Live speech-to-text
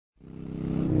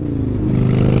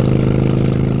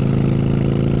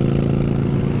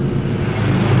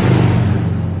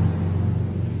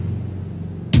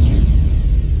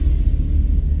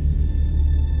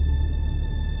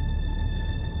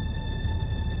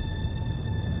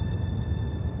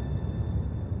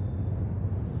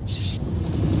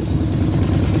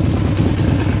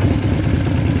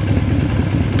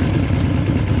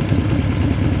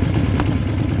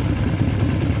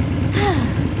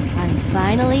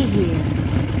me here.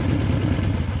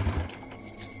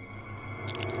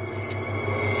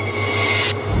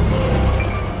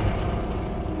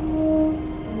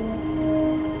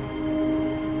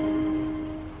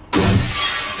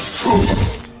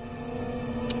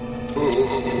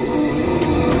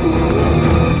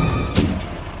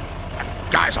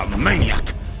 That guy's a maniac.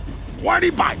 Why'd he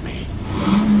bite me?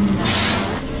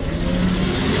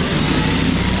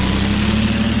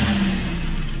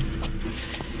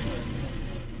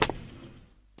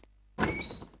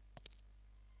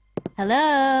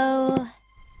 Hello?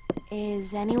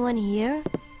 Is anyone here?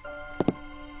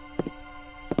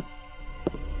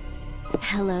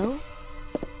 Hello?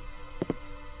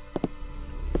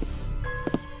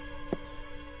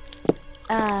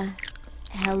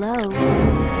 Hello?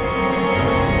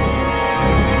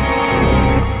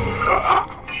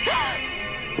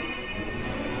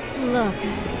 Look,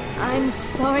 I'm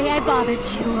sorry I bothered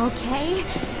you, okay?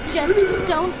 Just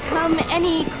don't come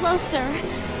any closer.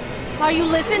 Are you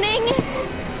listening?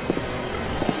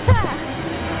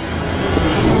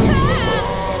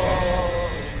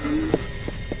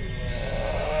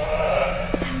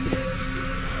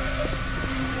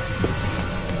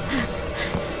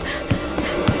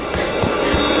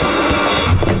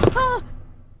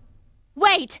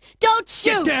 Wait! Don't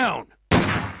shoot! Get down!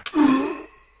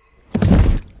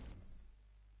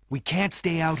 We can't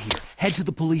stay out here. Head to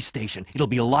the police station. It'll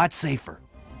be a lot safer.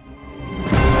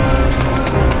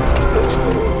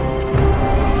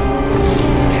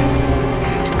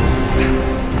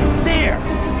 There!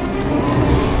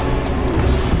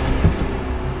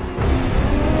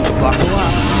 Buckle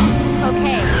up.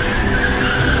 Okay.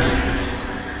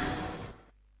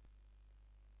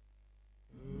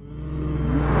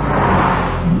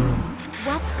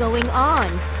 What's going on?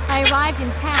 I arrived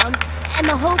in town, and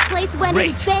the whole place went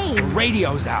insane. The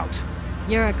radio's out.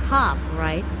 You're a cop,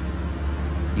 right?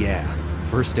 Yeah,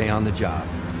 first day on the job.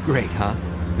 Great, huh?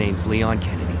 Name's Leon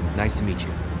Kennedy. Nice to meet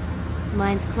you.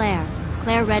 Mine's Claire.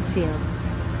 Claire Redfield.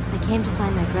 I came to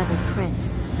find my brother,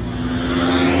 Chris.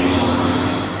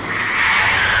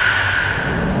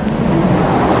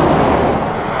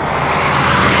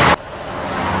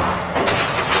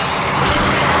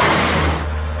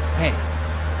 Hey,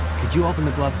 could you open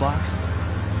the glove box?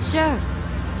 Sure.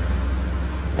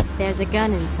 There's a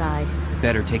gun inside.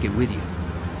 Better take it with you.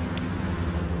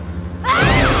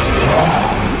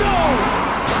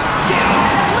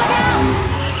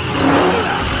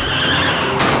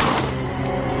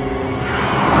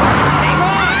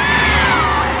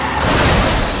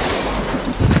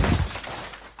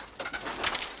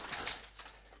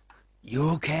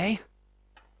 You okay?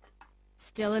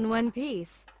 Still in one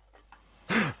piece.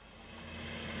 Hey!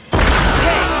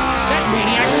 That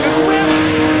maniac's gonna win!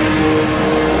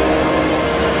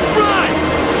 Run!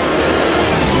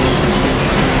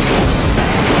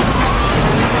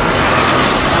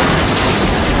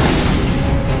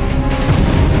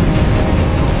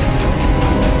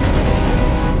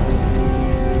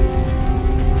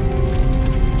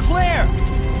 Claire!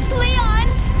 Leon!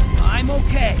 I'm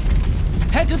okay.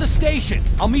 Head to the station.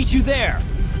 I'll meet you there.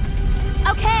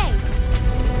 Okay.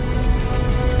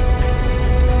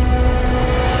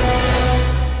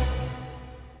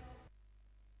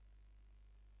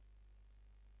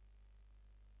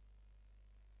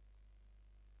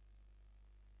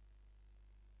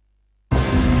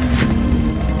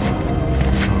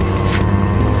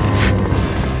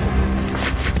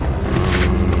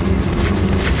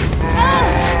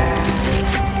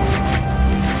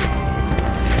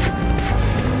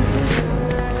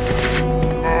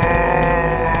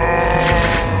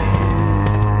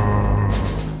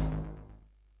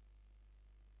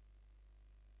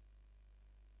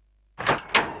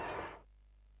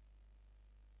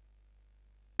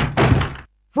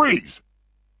 Freeze!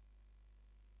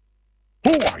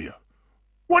 Who are you?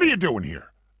 What are you doing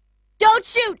here? Don't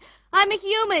shoot! I'm a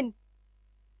human!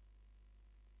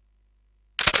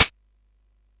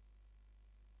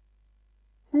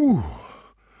 Ooh.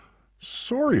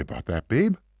 Sorry about that,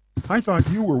 babe. I thought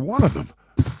you were one of them.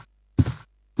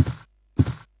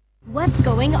 What's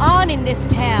going on in this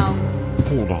town?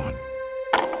 Hold on.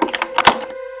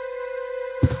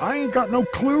 I ain't got no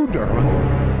clue,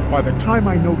 darling. By the time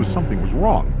I noticed something was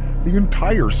wrong, the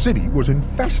entire city was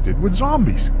infested with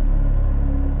zombies.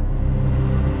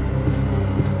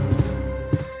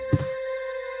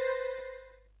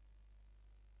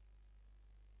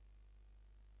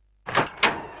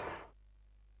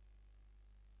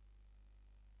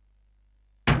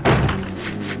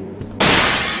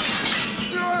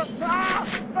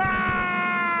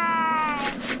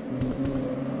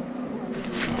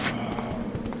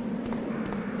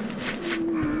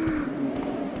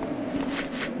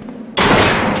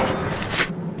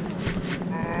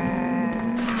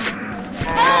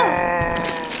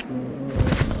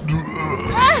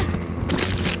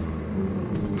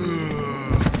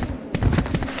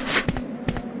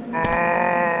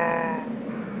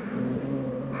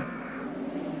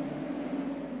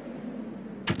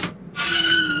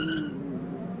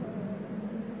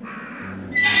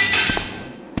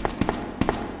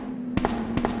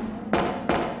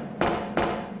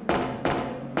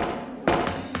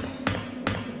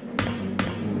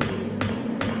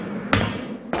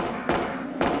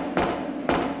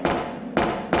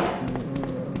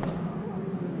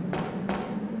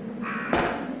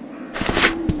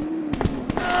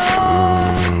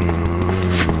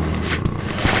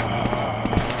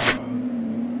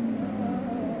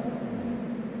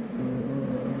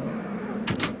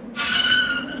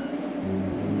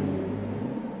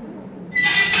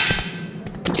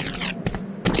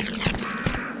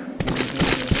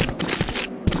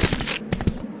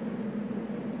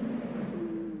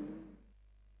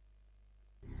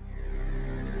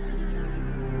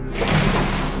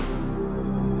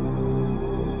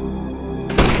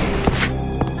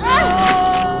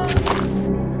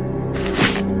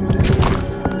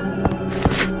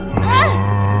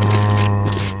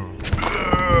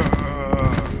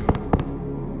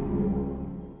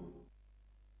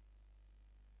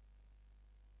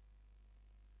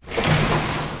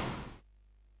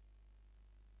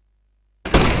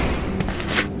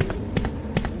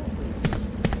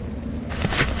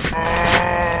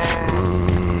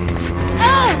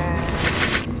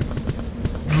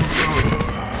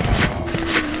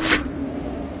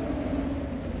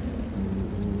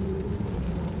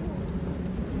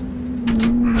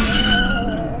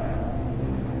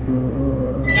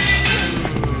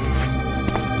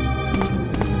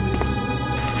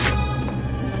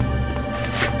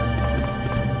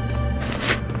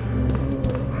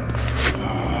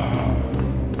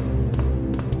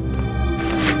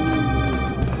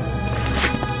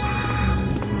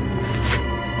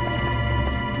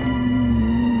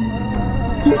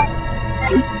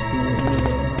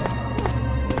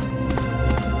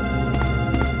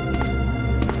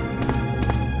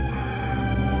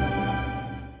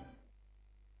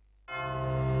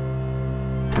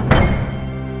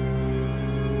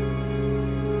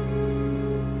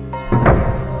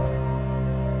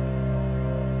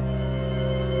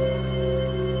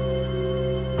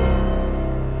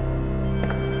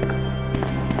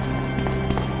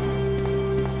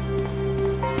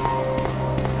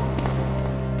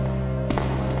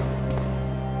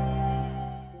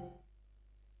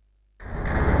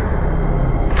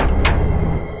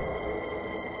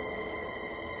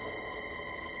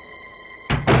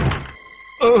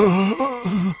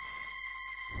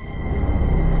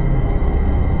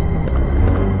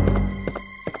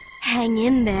 Hang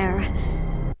in there.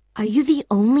 Are you the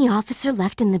only officer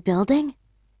left in the building?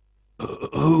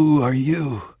 Who are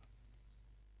you?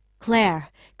 Claire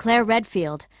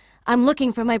Redfield. I'm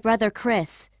looking for my brother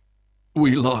Chris.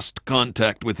 We lost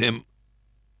contact with him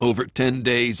over 10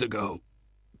 days ago.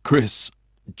 Chris,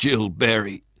 Jill,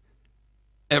 Barry.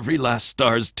 Every last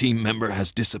STARS team member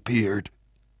has disappeared.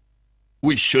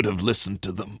 We should have listened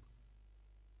to them.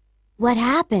 What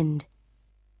happened?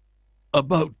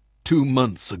 About 2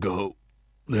 months ago,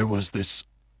 there was this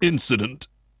incident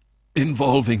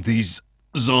involving these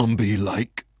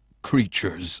zombie-like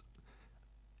creatures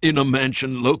in a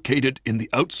mansion located in the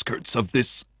outskirts of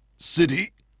this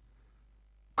city.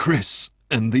 Chris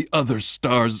and the other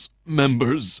STARS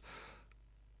members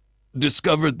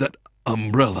discovered that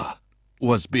Umbrella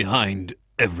was behind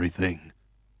everything,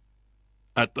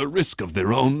 at the risk of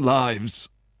their own lives.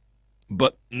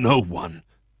 But no one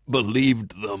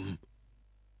believed them.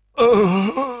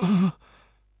 Are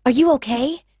you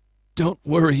okay? Don't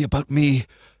worry about me.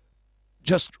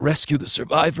 Just rescue the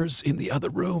survivors in the other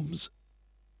rooms.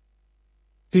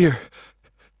 Here,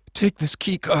 take this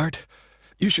key card.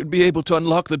 You should be able to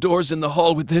unlock the doors in the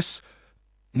hall with this.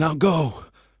 Now go.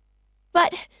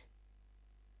 But...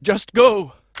 Just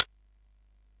go.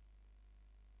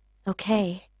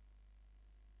 Okay.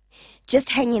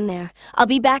 Just hang in there. I'll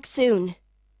be back soon.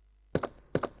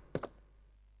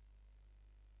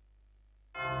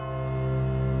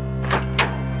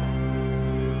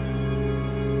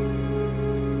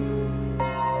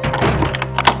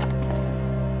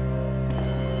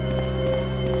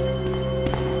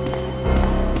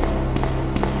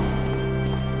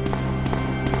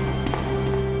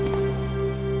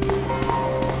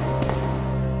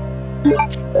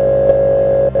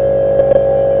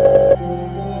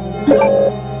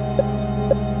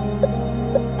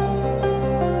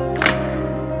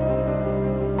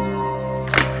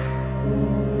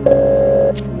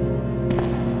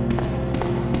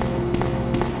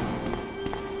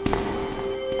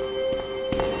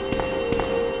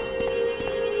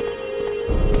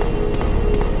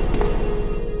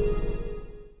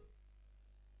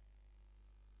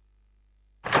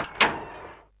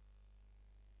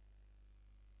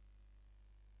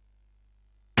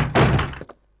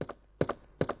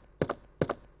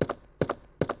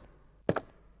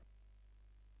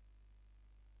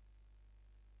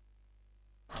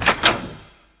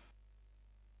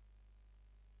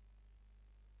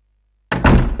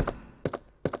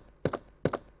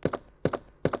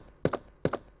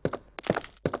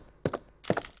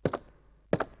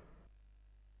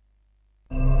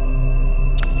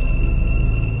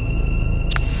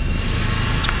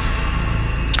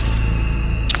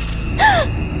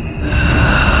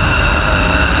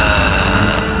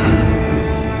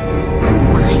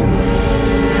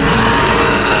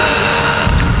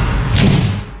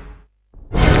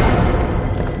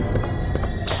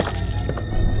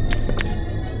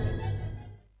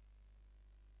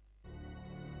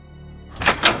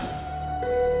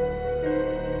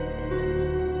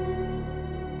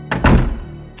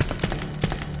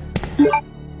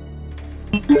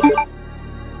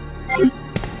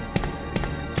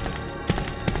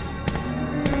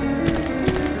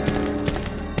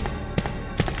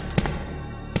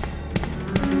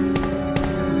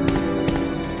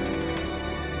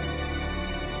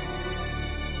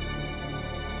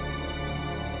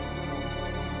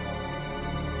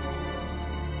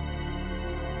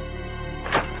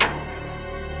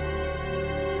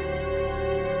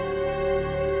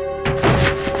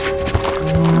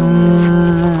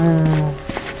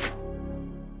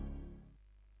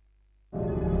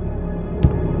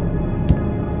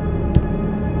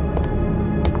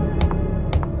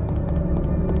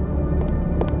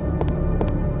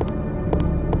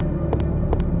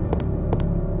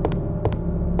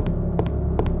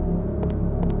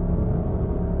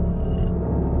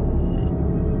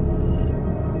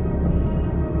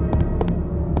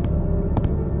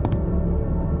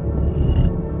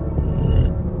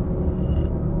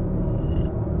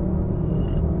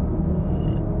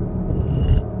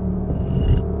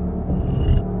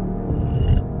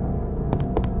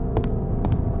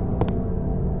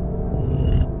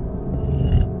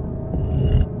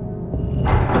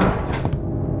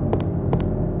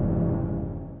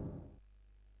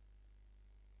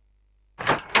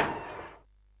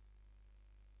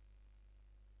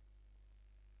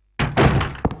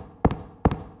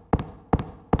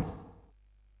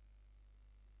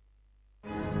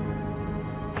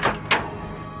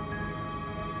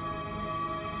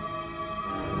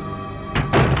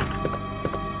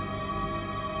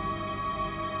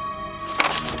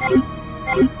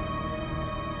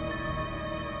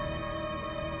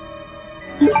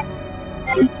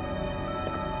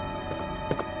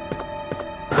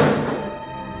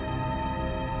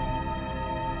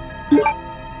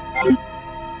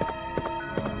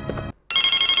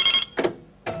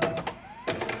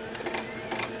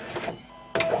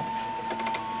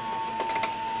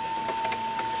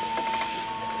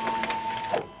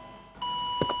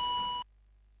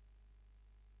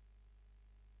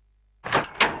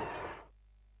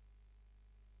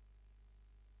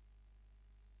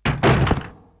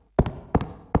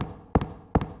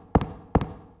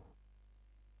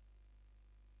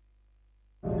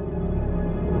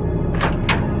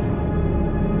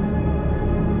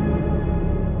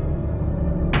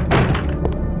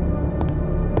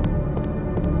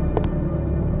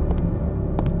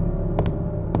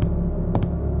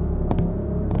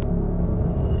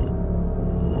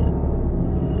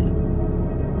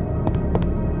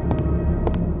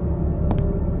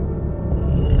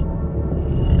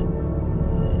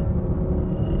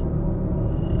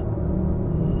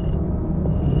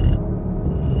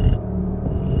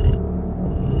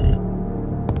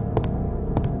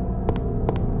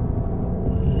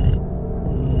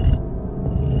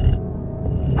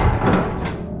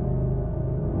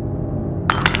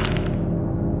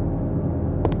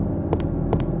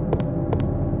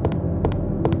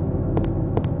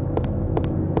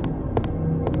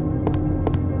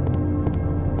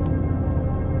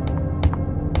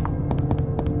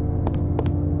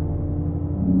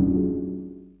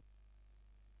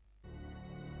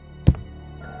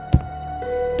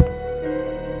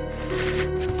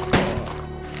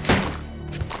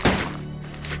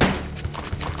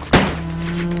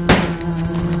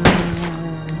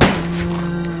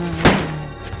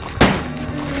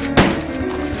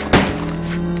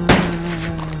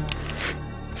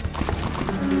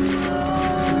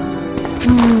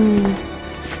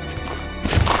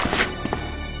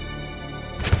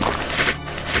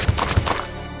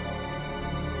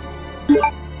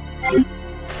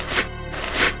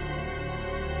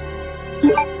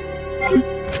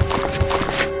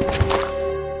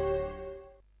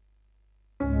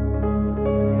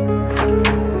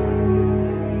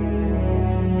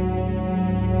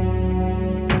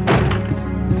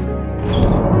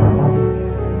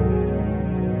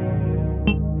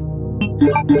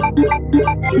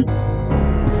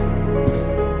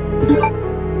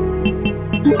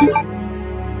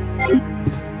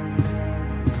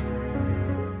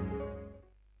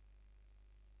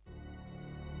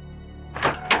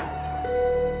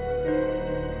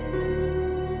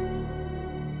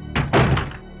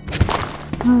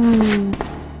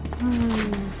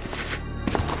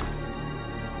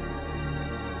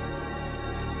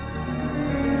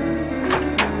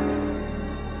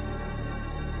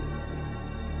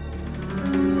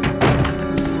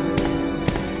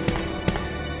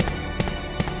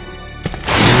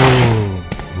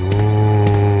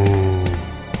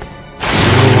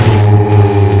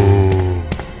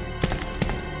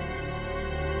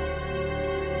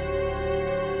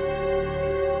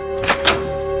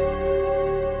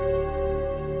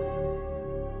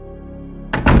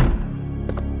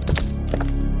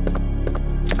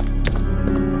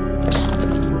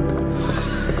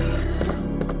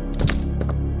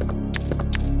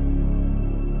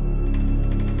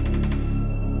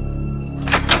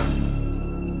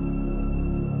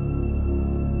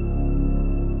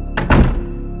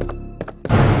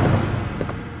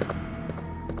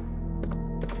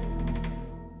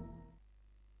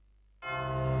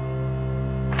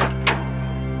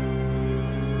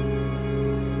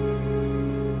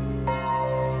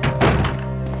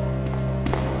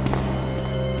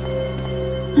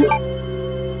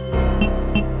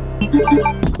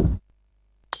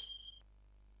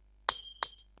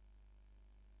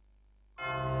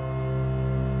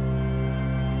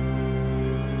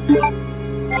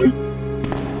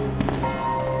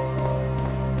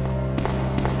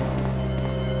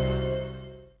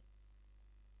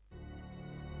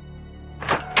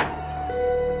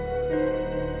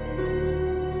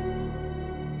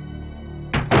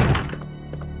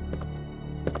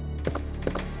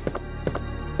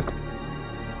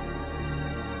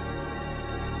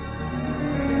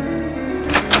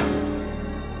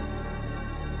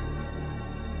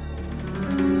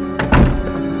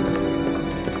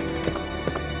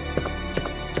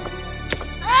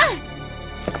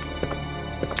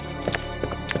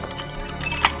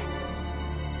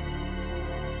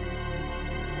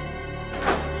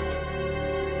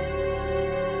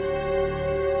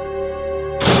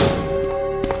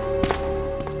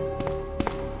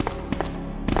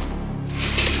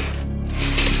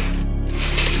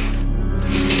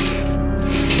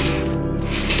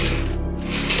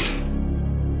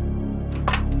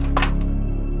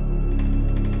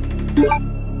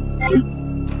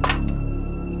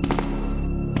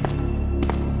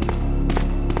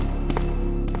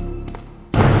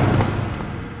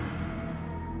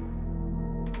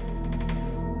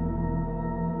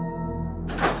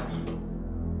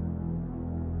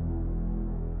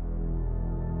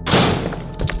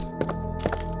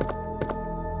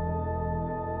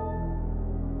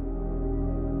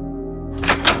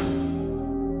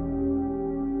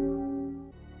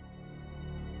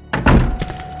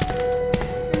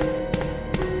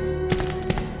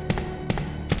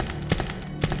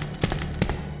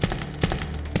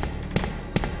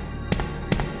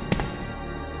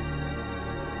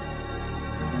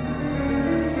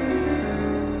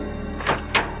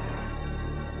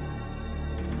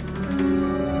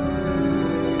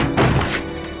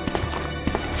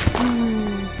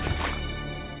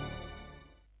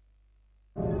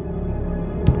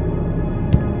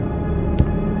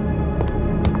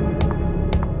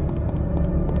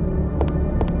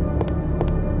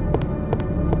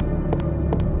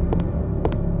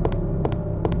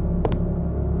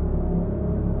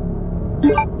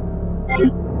 Help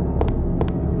me!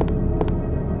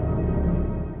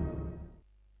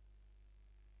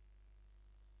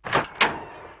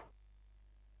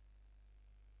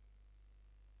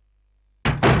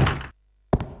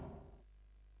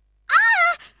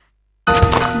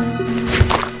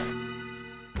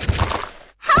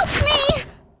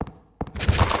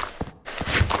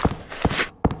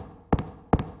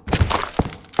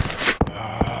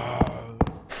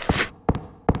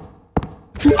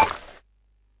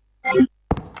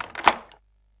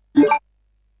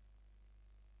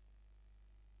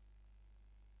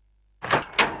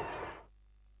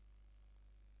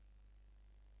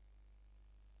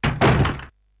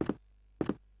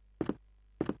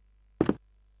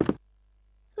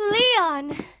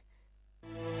 Leon!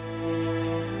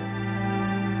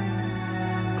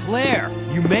 Claire,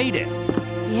 you made it!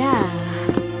 Yeah.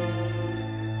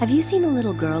 Have you seen a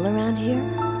little girl around here?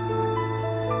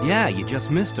 Yeah, you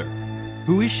just missed her.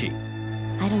 Who is she?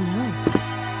 I don't know.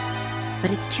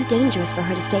 But it's too dangerous for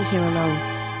her to stay here alone.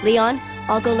 Leon,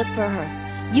 I'll go look for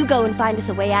her. You go and find us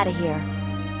a way out of here.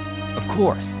 Of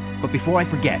course. But before I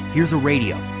forget, here's a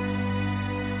radio.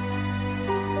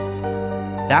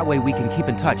 That way we can keep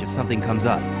in touch if something comes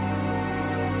up.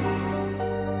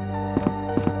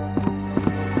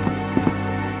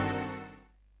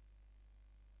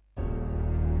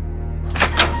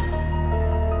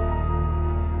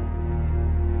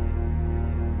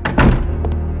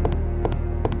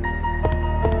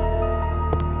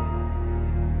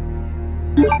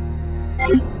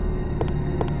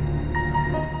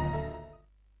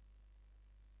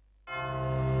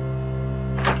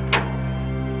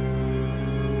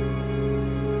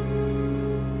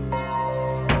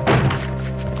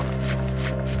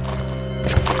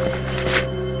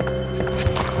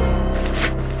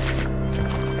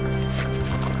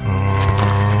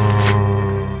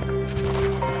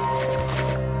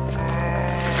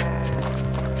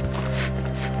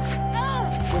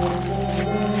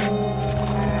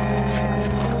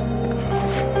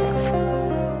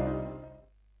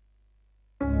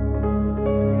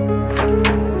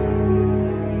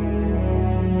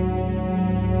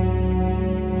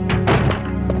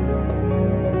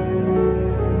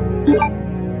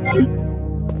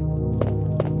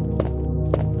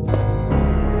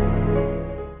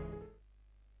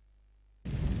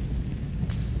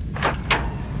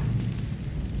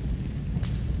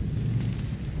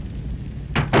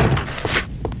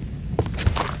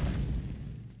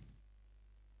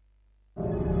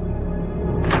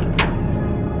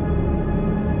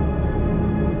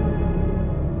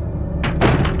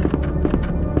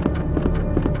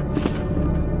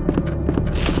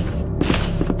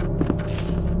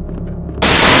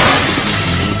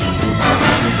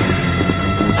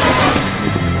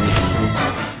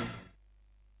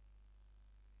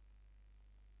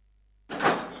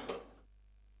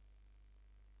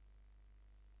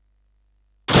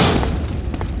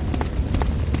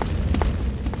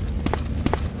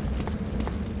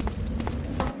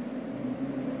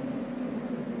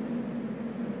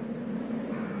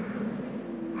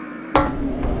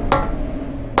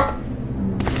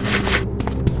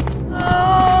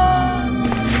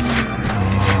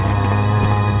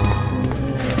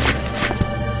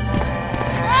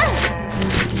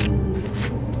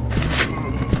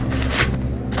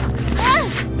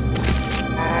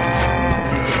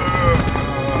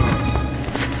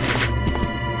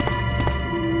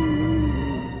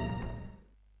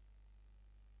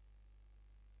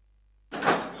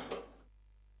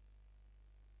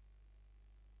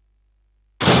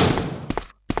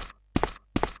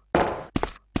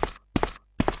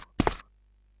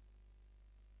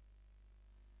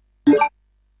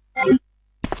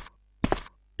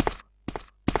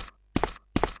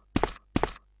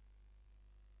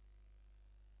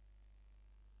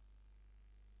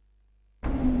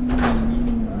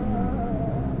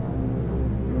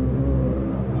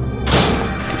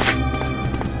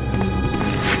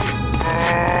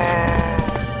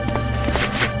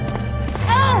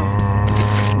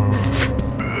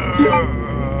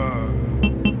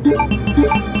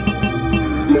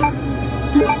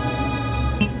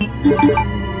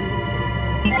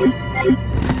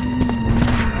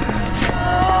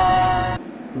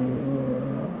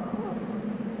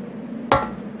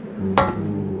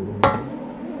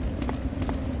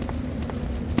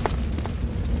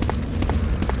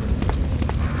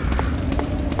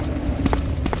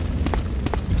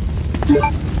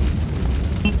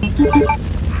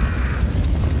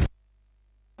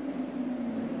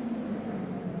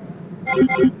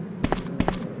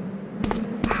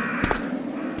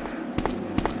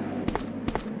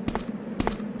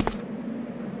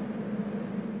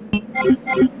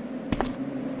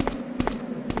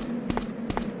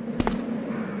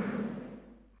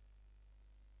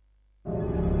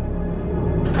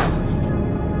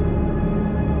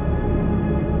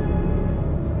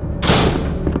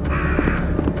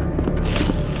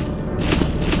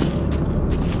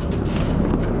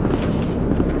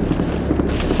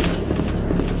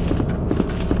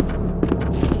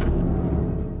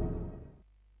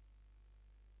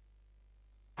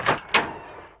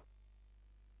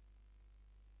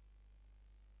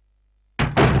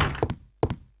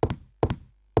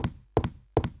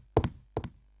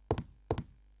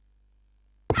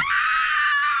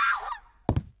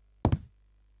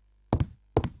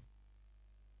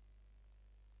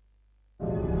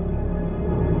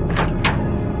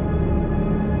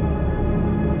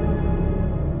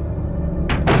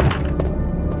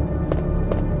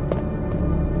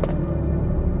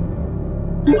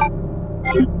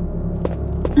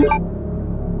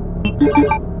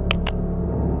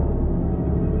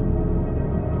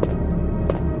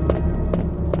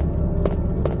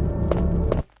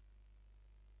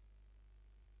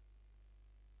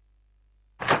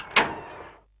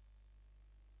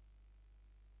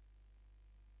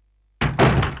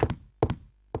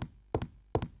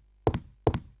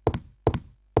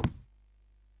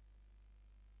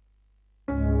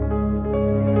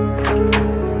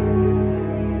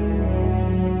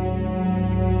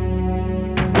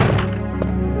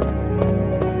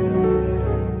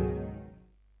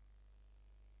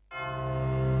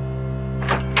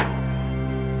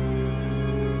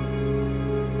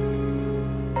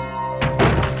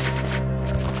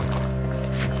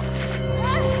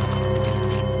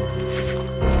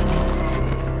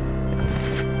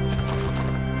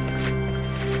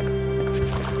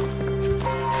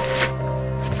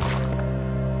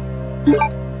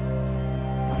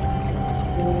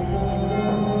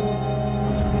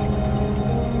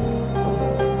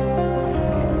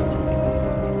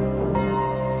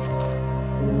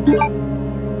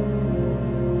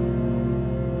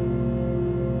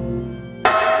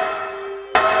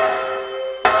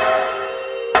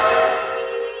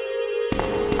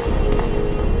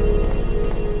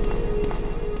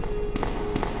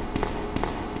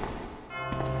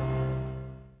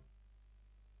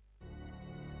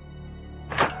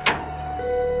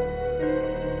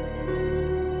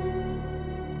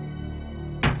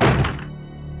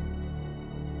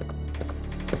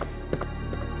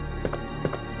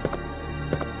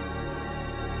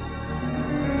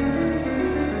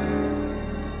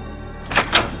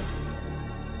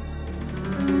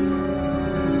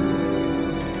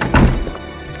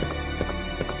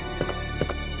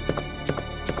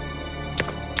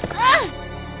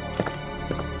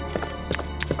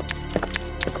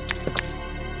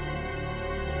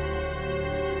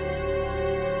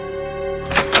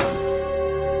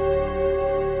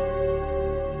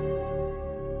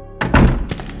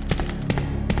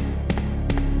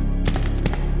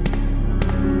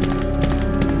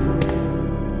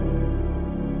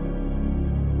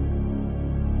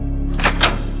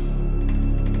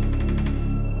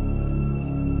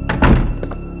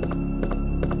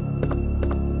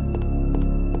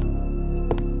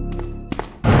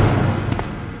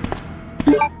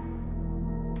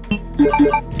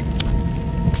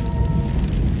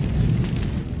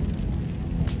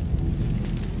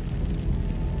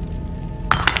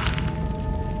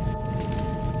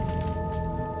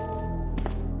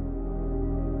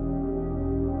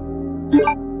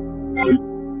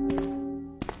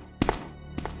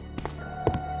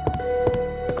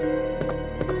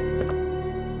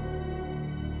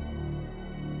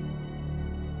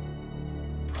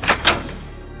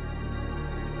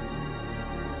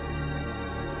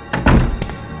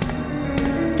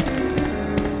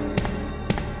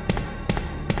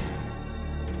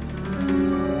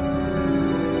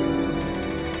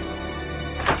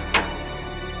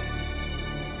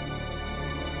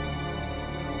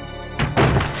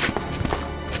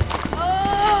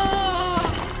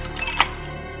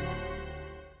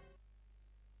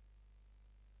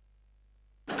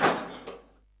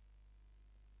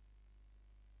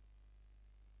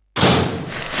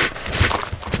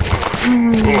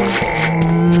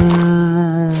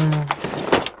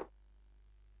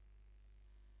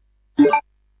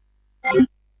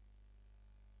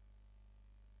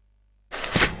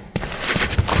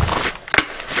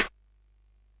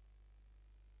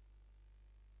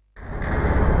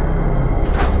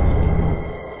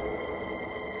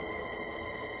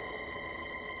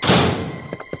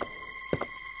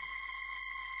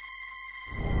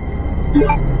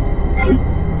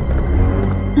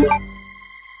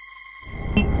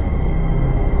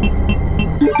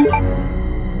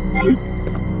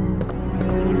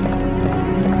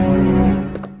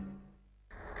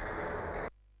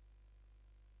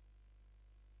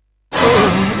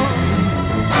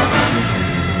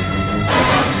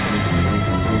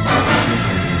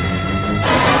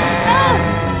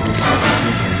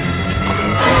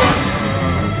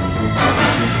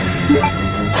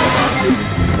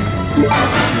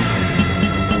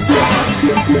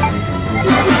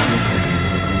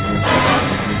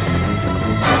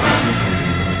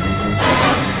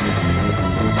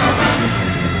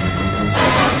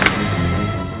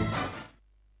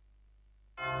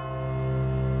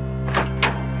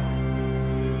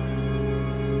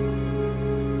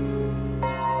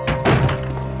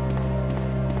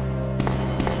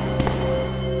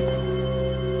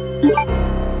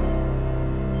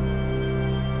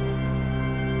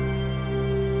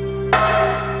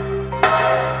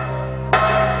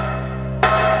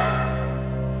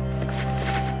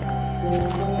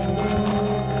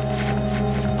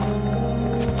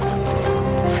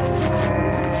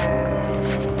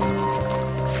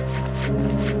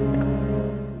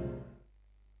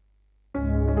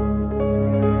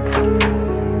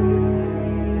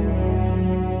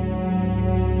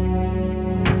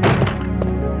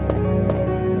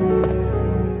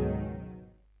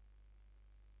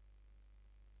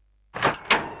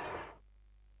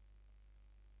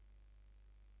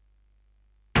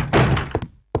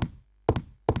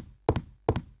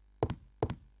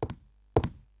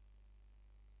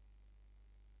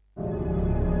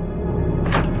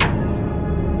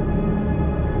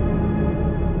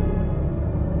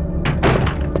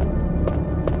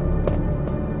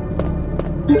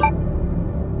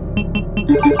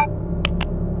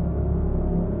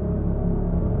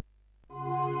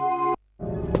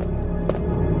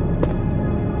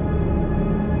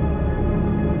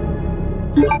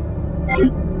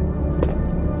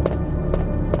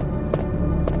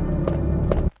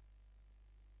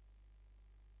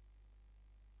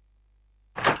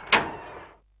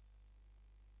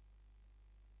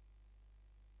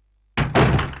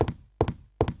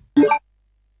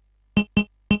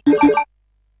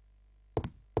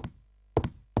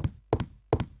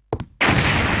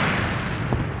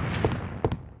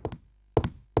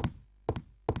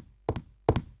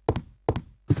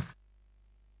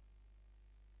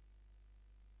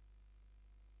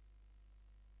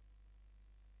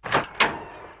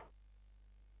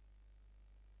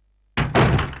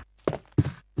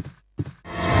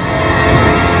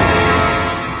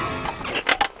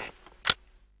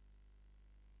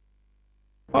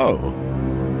 Oh,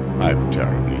 I'm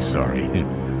terribly sorry.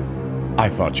 I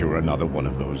thought you were another one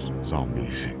of those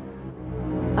zombies.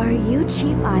 Are you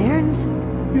Chief Irons?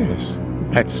 Yes,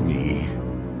 that's me.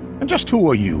 And just who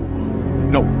are you?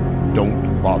 No,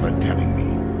 don't bother telling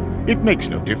me. It makes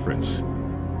no difference.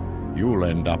 You'll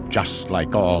end up just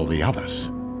like all the others.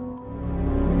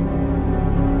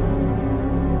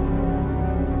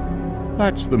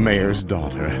 That's the mayor's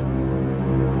daughter.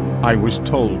 I was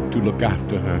told to look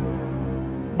after her,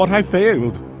 but I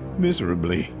failed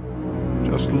miserably.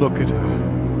 Just look at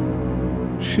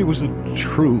her. She was a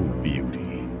true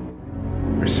beauty.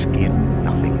 Her skin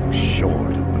nothing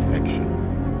short of perfection.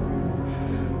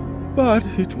 But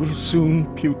it will soon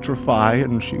putrefy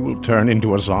and she will turn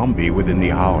into a zombie within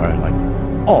the hour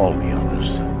like all the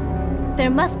others. There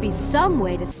must be some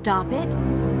way to stop it.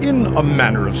 In a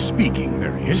manner of speaking,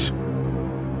 there is.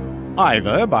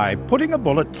 Either by putting a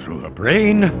bullet through her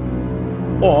brain,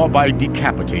 or by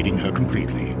decapitating her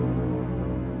completely.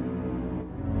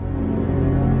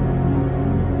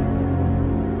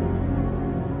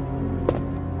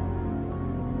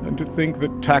 And to think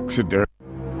that taxidermy...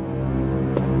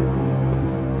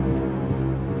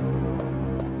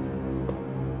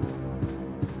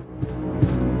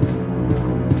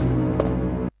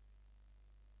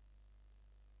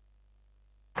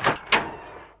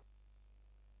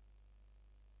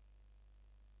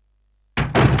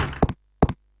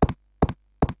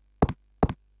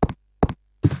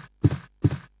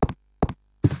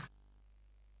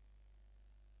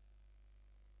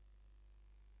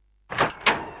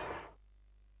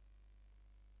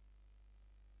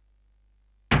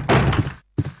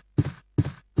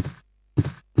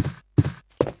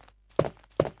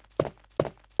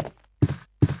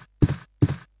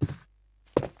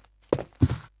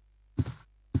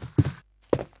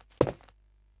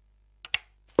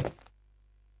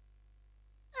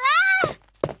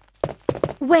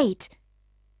 Wait!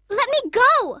 Let me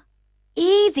go!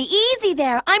 Easy, easy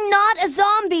there! I'm not a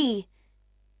zombie!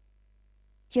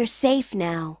 You're safe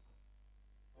now.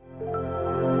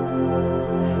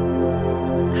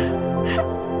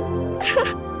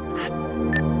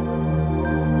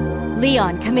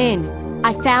 Leon, come in.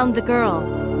 I found the girl,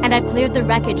 and I've cleared the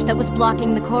wreckage that was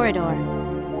blocking the corridor.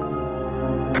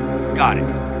 Got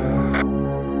it.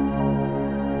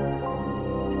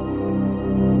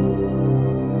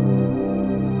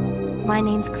 My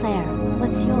name's Claire.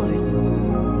 What's yours?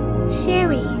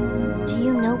 Sherry. Do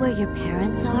you know where your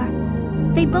parents are?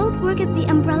 They both work at the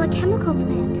Umbrella Chemical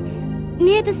Plant,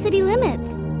 near the city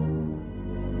limits.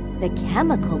 The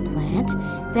chemical plant?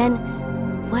 Then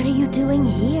what are you doing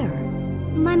here?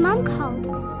 My mom called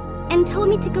and told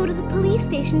me to go to the police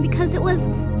station because it was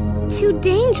too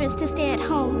dangerous to stay at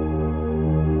home.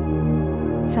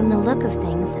 From the look of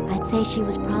things, I'd say she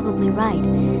was probably right,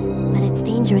 but it's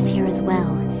dangerous here as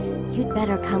well. You'd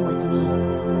better come with me.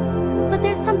 But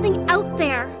there's something out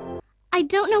there. I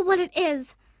don't know what it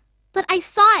is, but I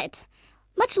saw it.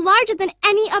 Much larger than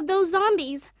any of those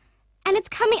zombies. And it's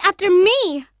coming after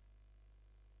me.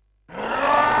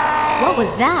 What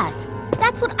was that?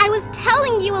 That's what I was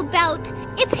telling you about.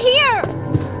 It's here.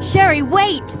 Sherry,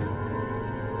 wait!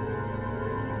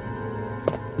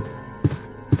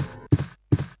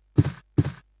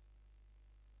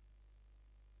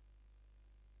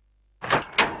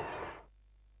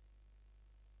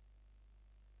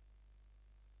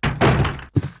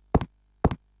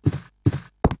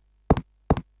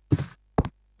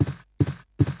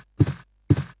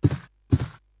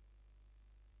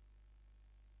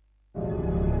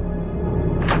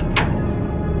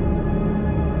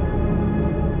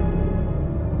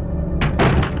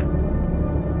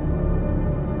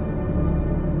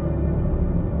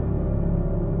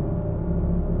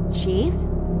 Chief?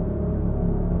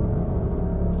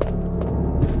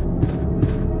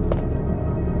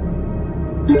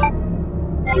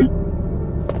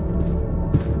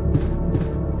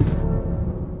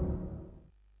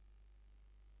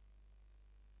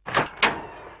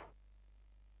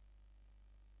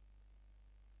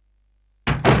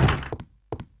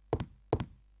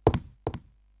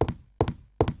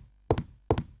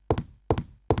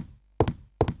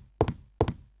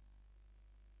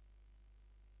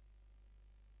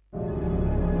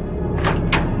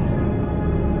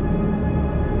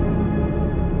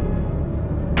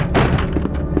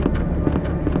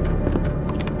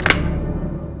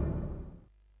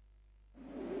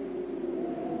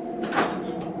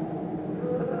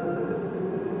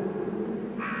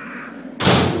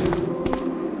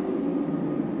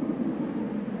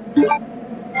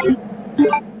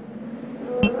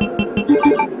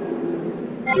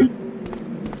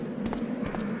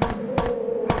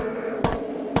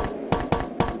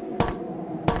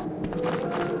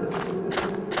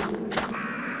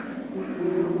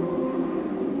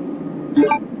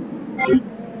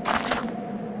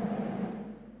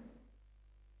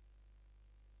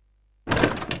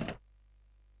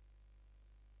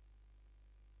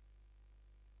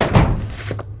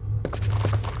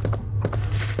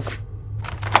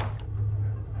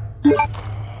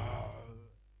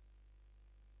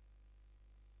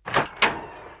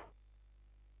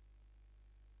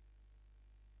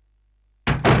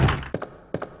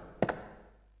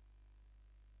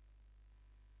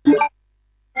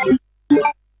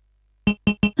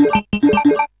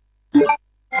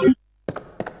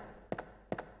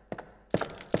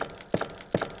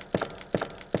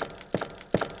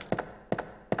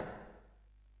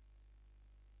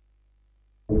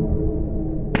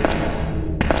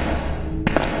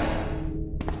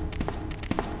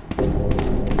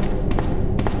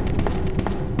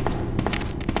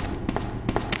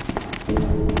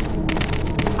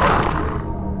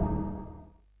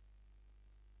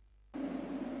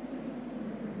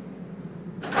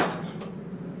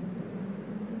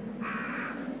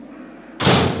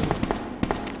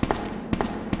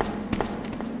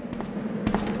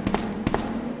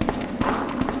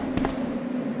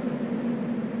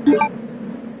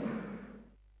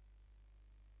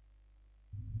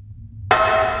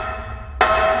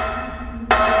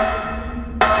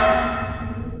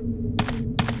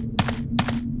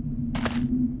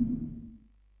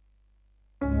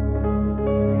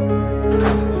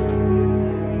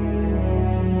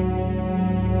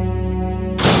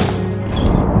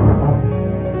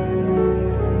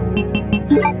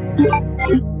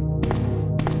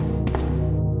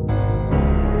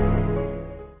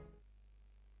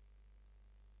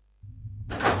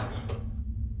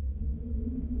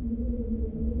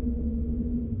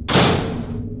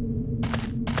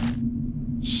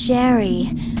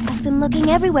 Sherry, I've been looking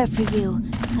everywhere for you.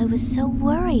 I was so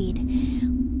worried.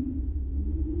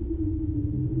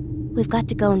 We've got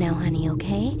to go now, honey,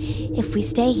 okay? If we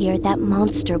stay here, that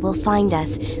monster will find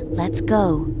us. Let's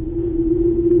go.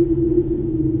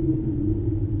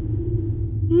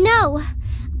 No,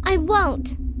 I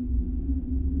won't.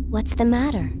 What's the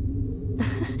matter?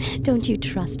 Don't you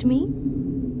trust me?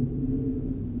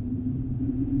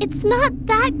 It's not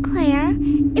that, Claire.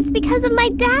 It's because of my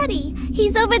daddy.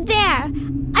 He's over there.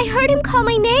 I heard him call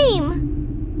my name.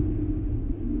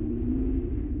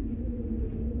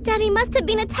 Daddy must have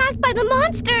been attacked by the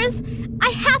monsters. I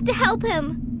have to help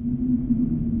him.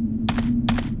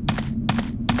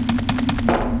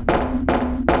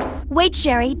 Wait,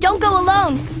 Sherry, don't go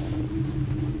alone!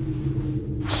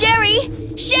 Sherry!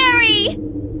 Sherry!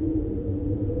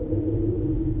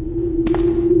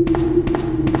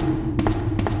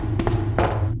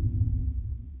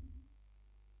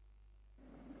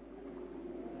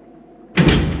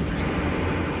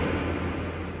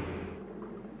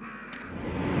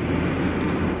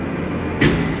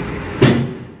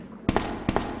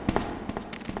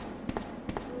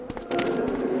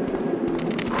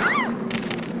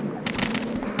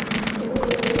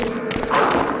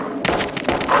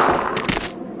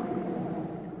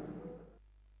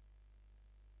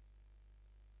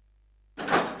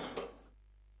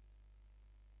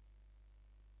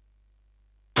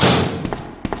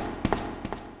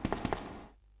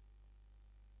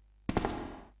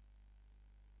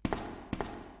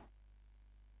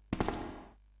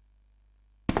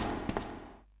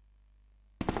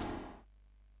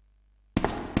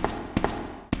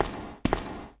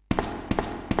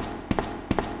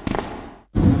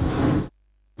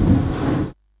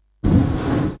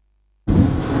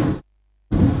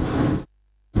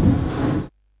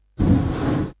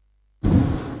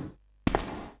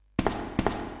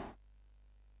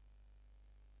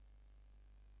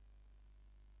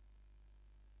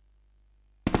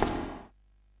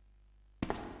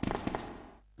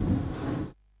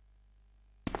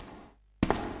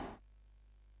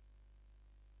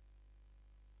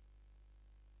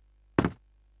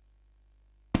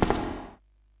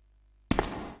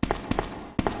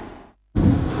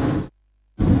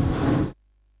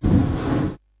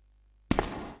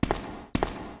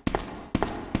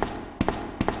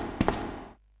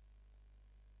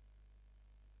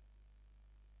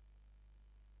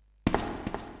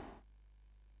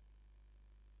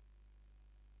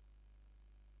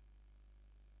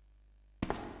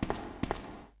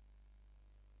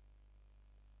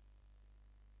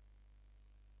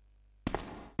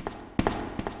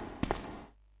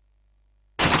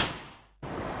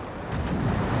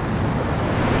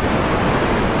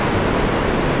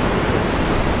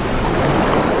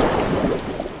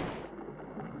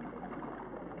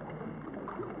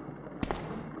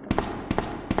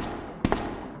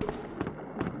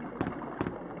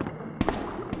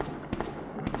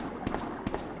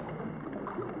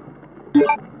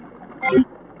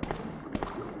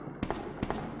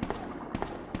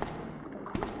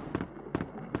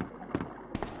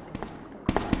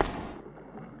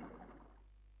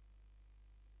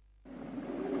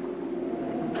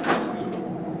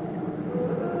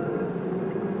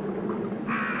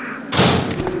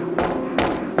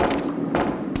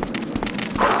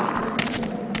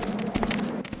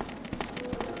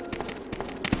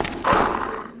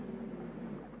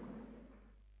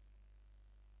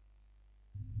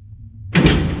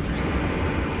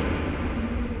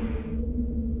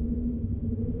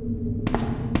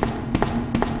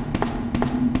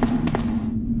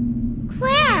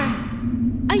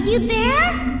 You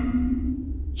there?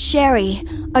 Sherry,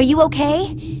 are you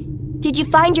okay? Did you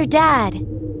find your dad?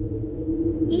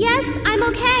 Yes, I'm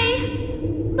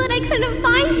okay. But I couldn't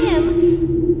find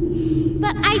him.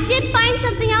 But I did find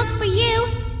something else for you.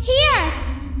 Here!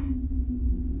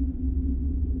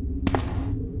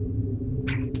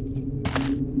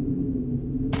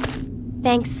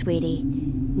 Thanks, sweetie.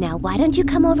 Now, why don't you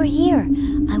come over here?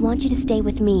 I want you to stay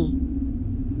with me.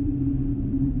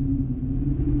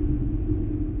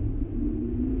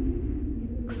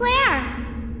 Claire!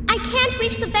 I can't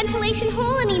reach the ventilation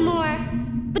hole anymore.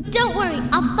 But don't worry,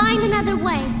 I'll find another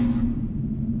way.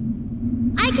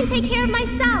 I can take care of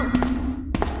myself.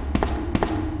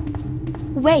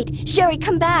 Wait, Sherry,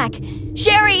 come back!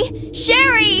 Sherry!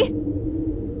 Sherry!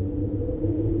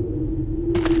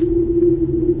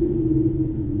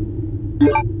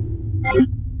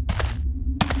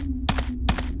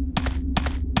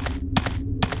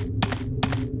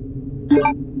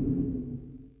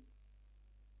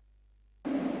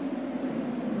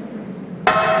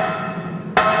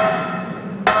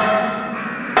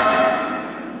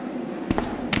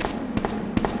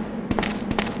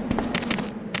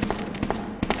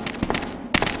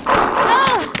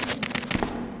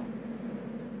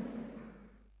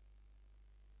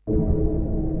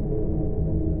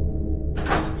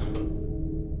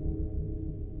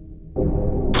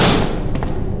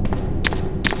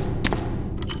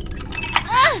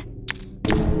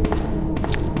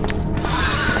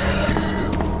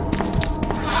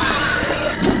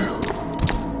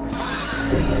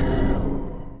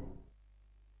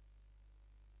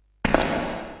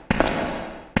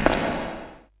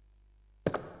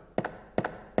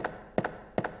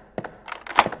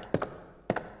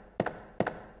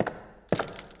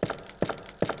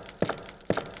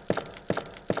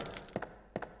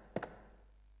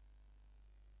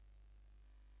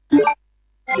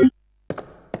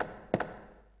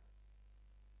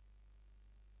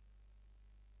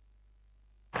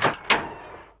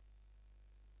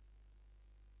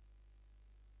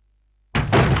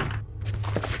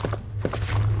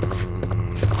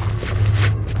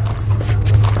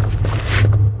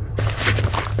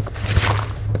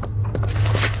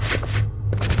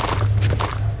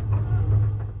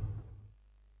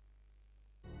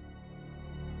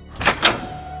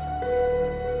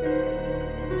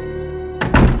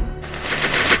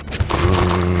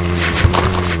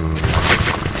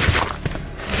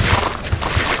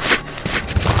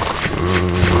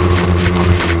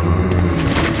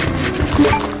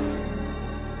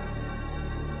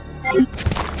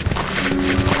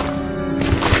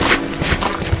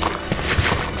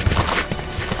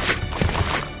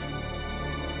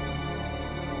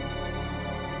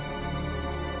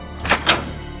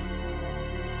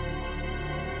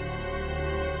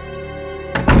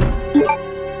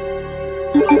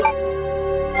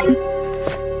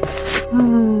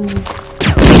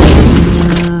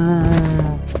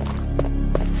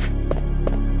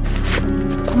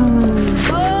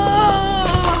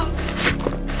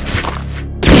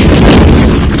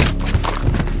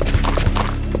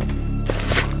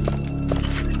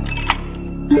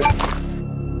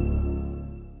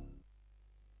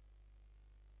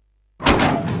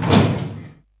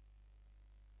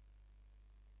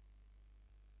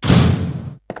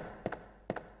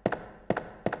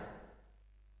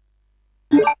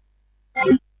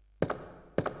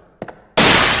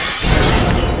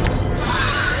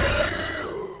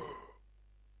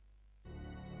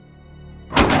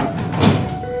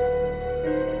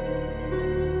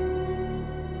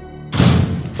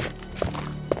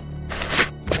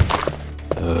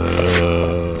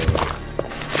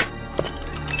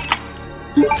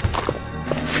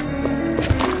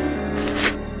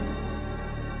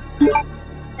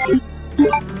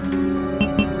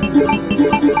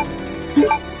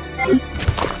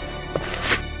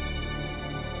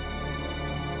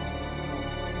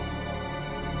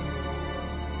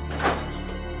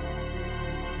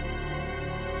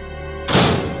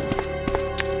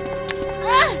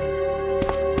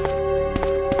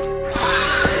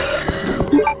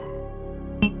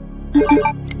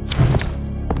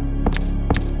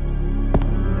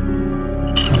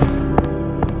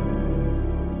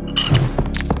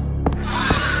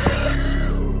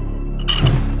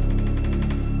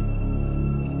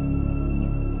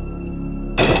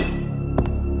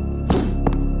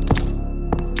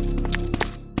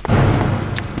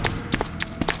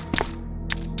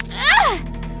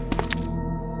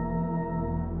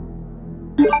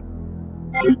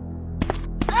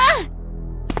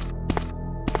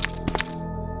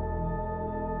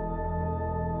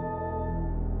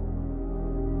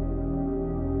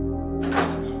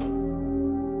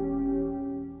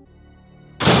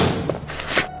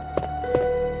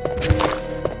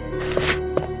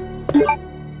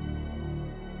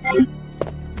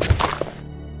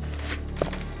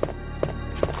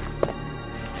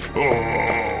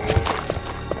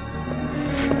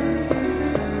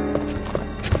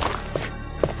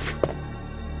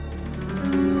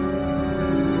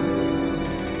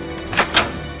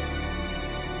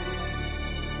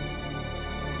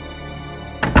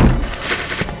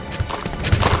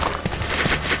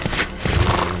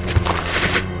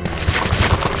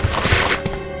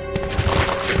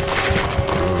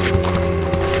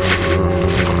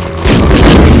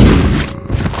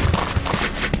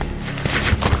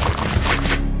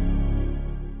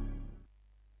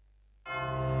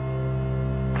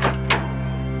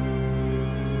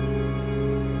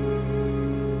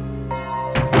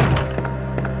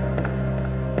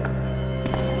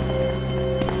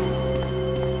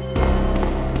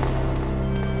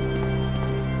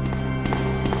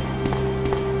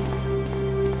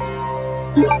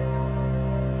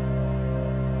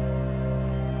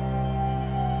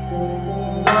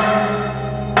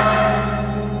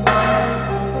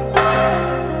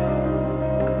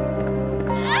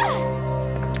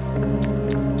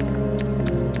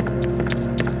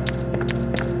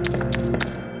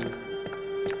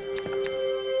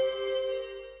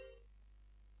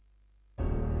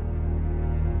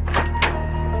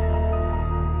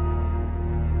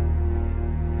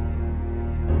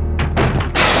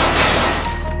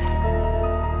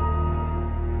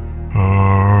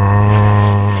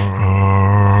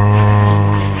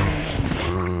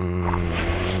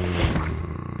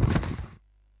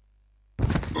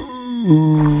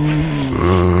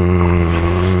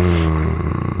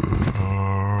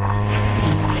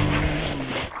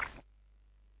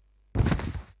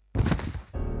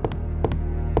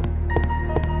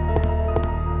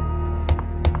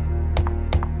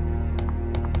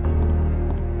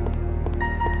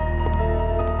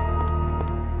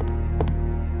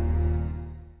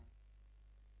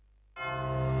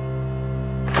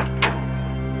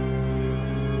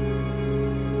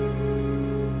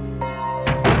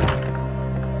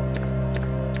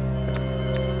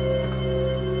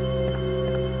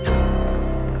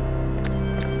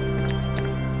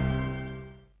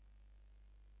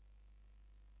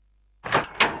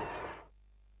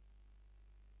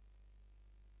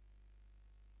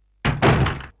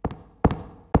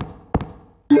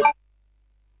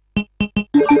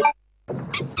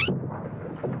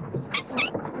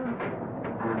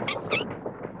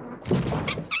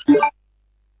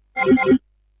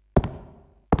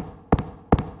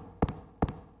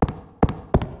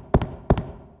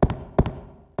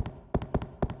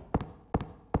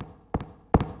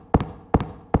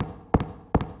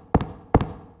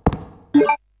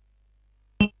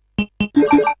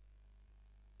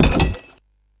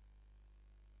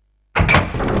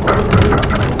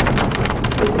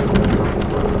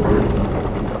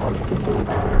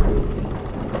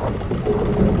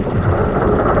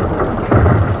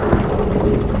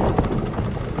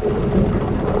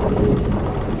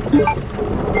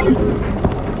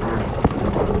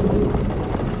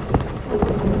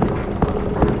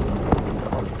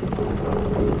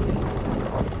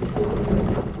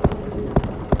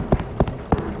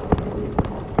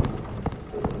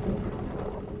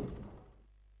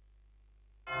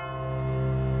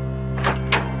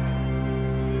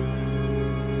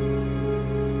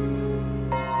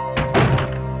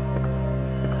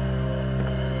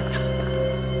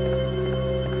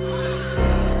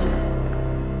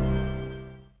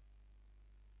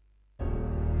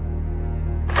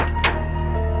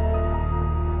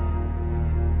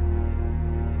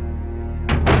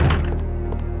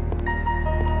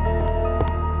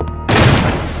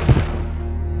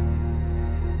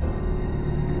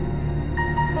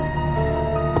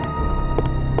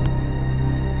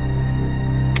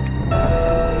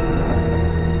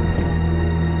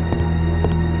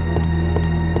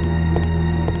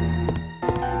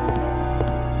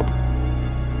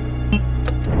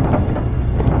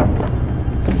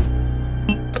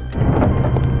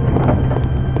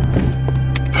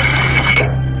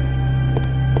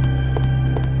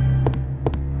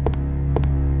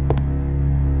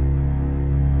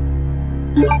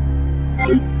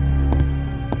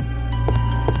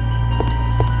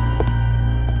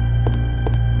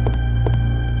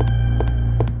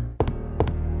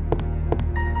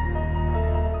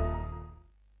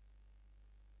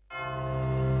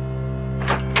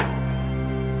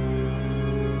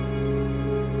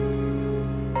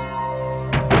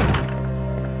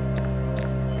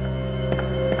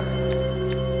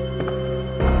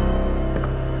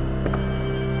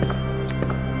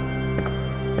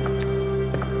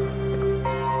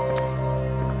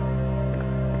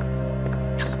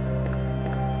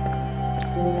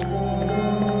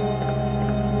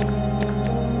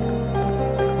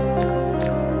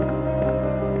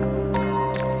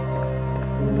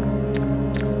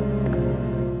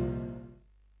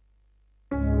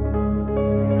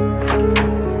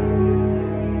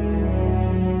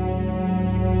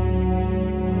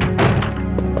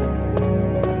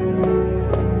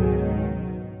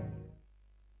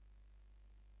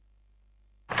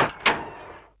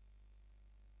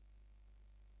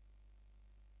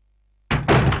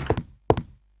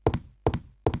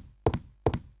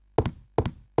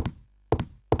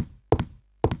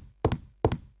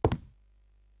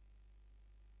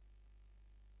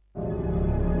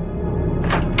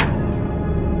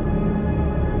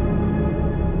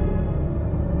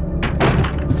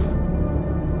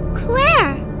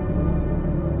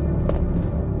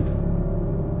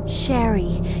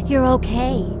 Sherry, you're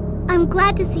okay. I'm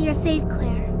glad to see you're safe, Claire.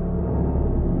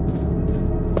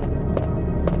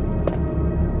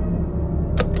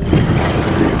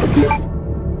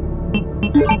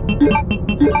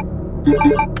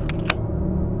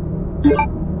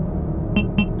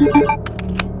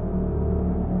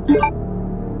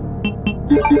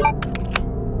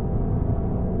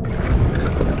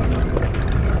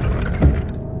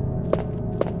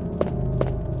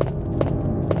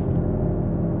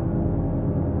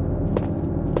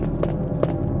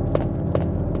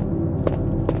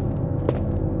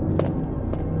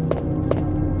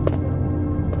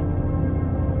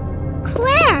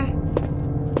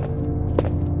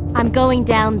 I'm going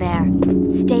down there.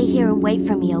 Stay here and wait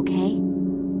for me, okay?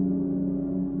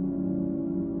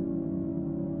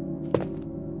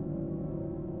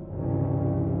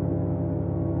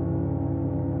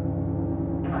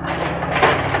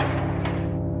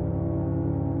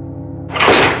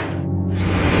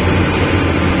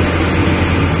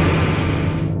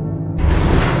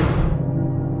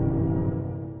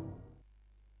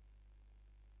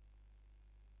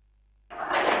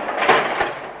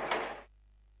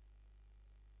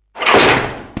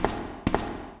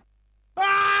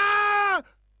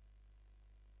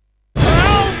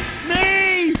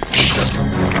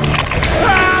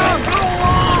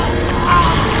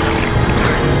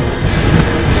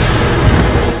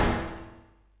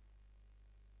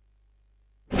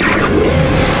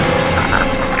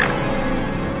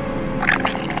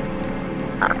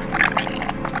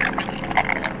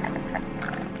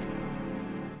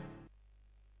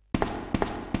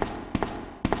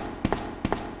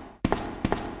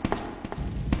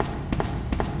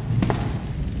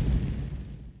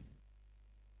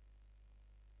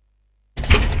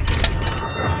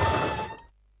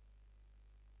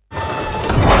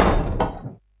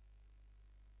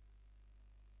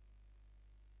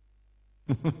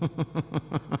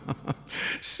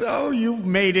 So you've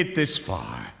made it this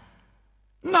far.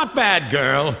 Not bad,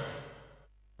 girl.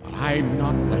 But I'm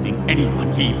not letting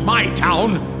anyone leave my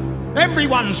town.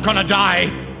 Everyone's gonna die.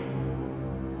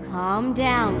 Calm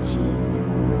down, Chief.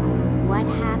 What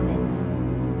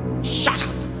happened? Shut up!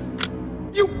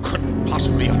 You couldn't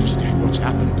possibly understand what's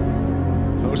happened.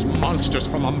 Those monsters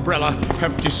from Umbrella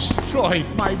have destroyed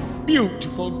my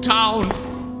beautiful town.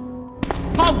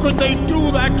 How could they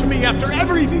do that to me after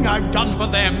everything I've done for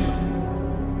them?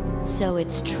 So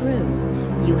it's true.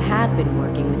 You have been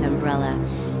working with Umbrella.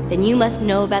 Then you must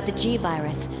know about the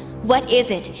G-Virus. What is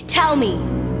it? Tell me!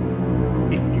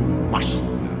 If you must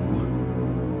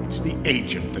know, it's the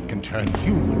agent that can turn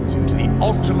humans into the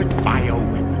ultimate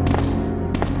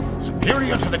bioweapons.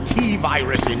 Superior to the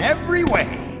T-Virus in every way.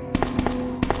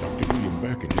 Dr. William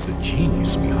Birkin is the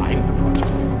genius behind the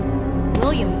project.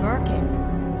 William Birkin?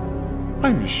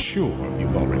 I'm sure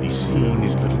you've already seen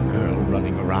his little girl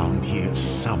running around here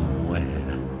somewhere.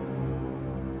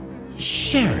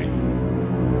 Sherry,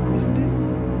 isn't it?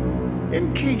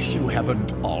 In case you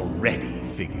haven't already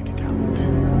figured it out.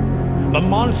 The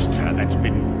monster that's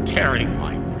been tearing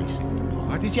my precinct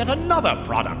apart is yet another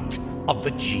product of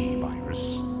the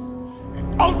G-Virus.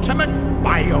 An ultimate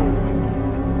bioweapon.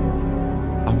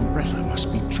 Umbrella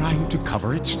must be trying to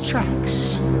cover its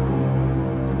tracks.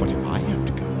 But if I have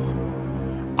to go,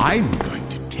 I'm going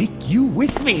to take you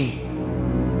with me.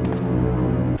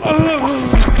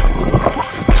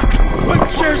 I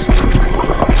just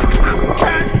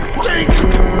can't take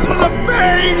the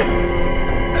pain.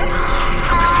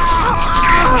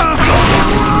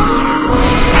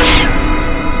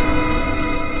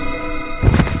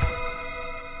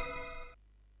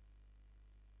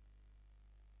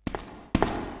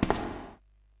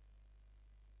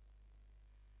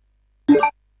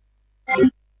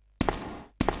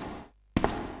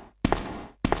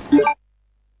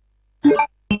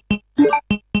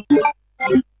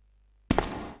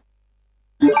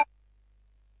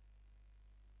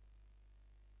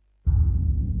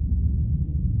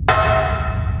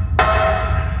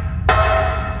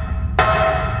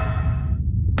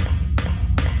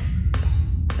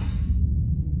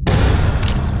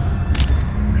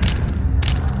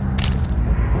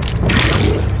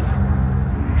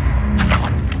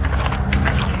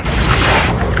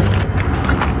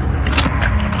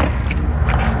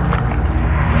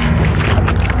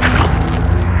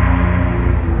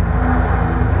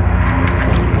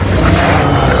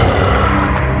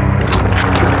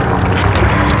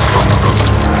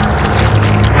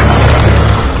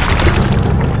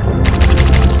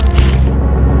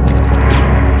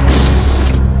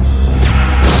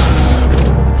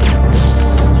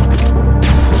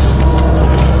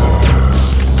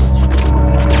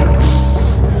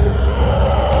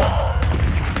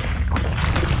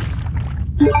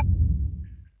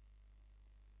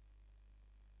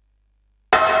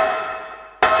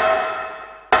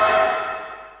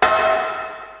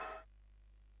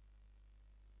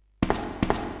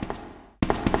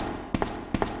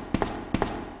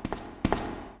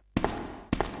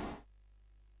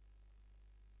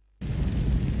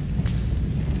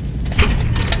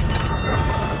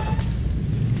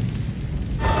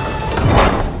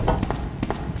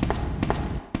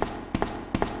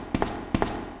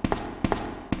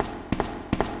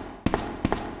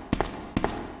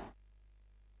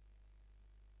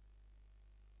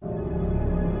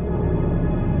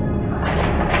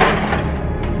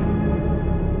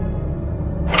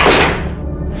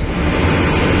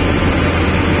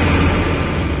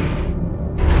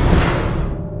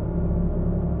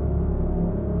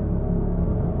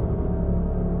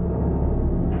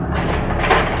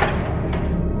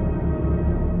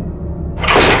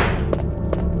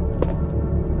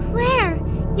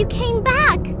 You came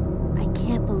back! I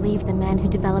can't believe the man who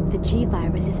developed the G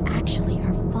virus is actually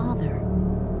her father.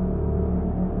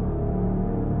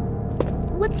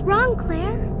 What's wrong,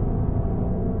 Claire?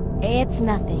 It's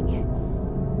nothing.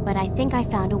 But I think I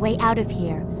found a way out of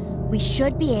here. We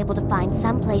should be able to find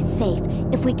someplace safe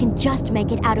if we can just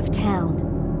make it out of town.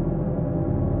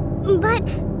 But...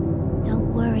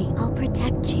 Don't worry, I'll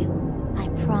protect you. I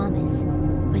promise.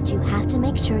 But you have to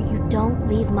make sure you don't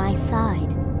leave my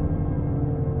side.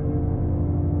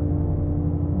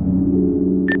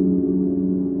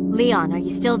 Leon, are you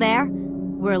still there?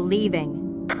 We're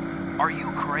leaving. Are you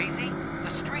crazy? The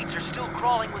streets are still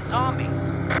crawling with zombies.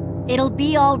 It'll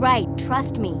be all right,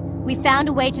 trust me. We found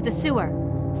a way to the sewer.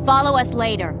 Follow us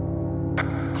later.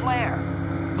 Claire!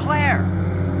 Claire!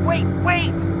 Wait,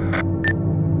 wait!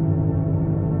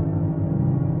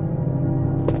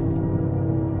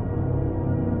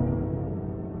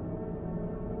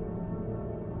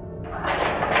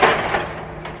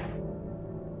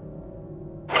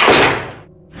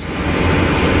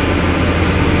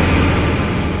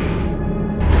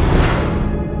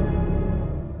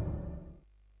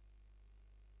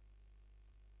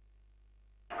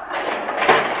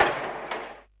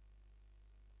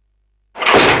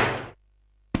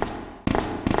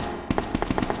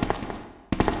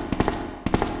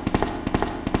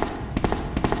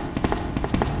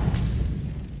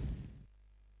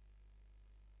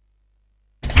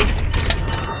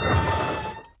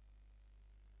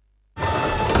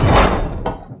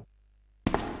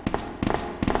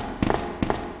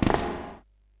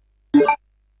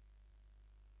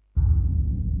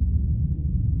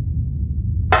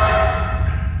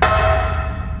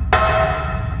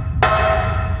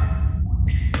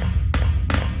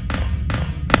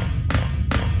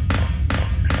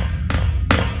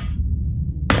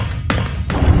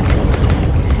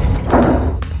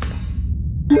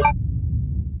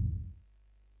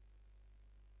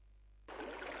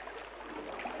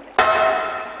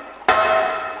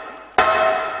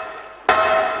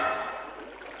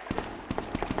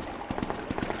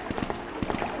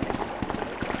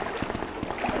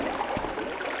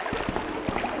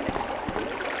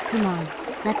 Come on,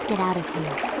 let's get out of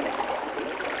here.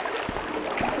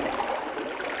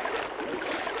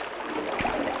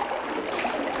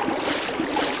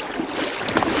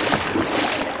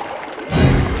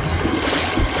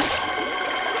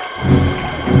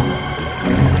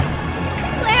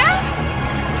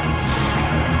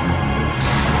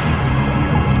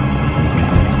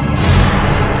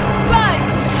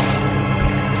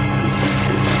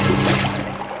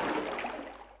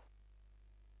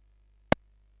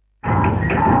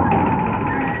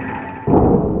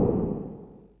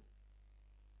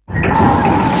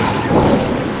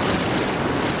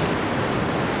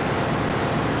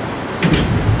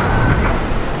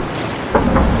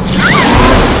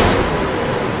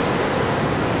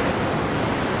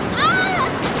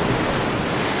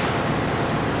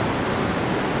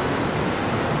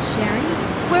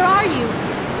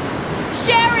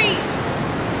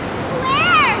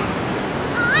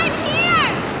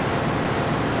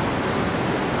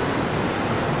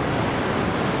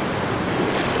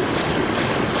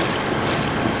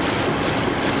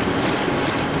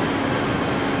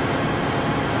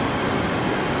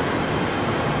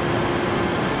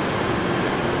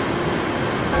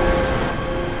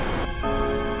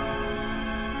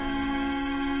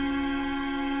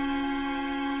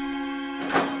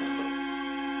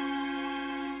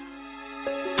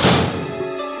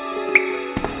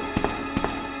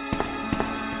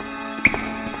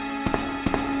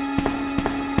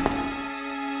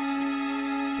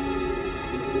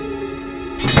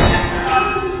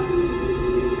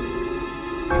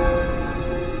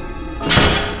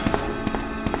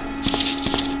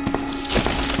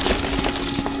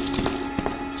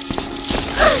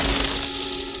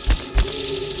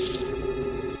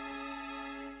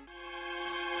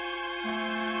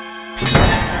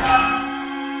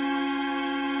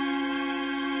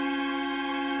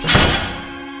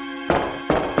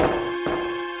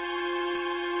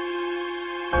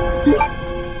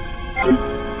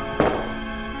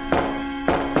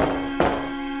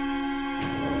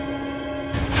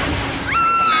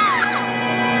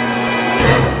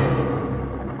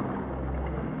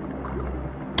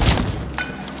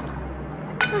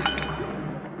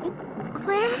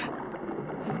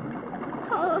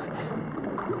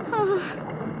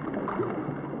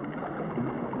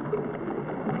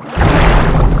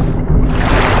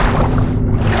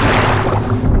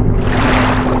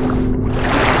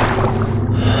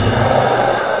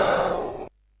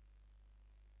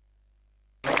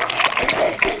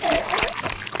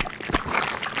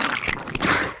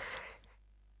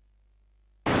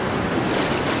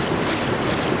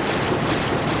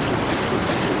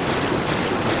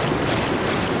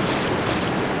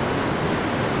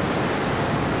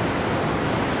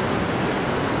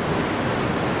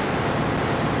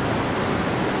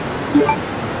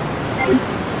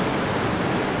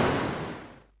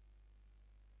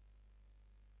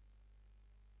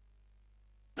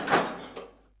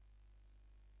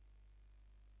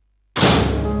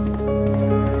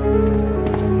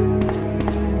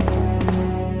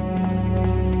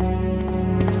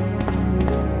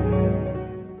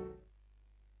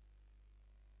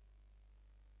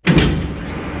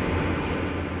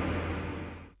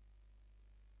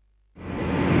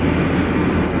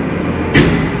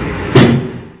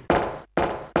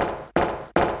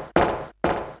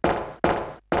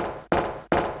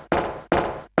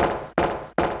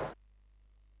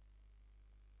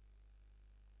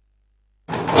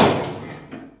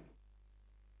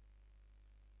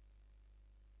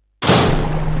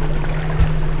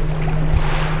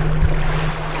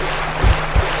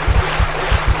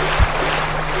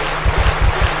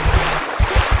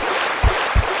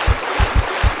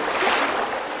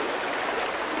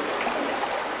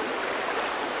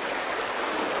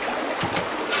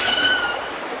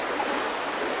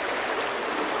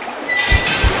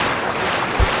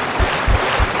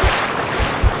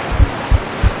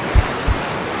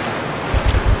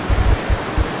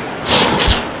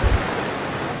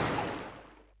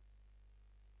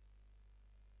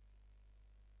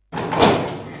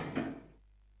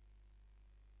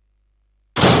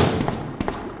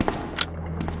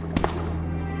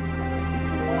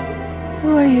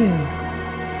 Who are you?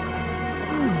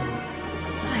 Oh,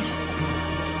 I see.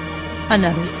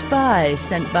 Another spy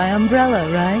sent by Umbrella,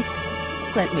 right?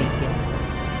 Let me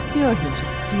guess. You're here to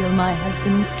steal my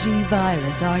husband's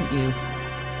G-Virus, aren't you?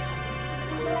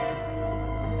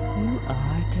 You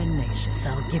are tenacious,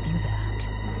 I'll give you that.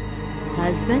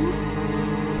 Husband?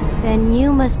 Then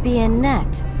you must be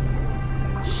Annette.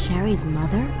 Sherry's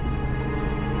mother?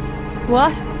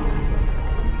 What?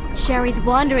 Sherry's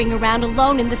wandering around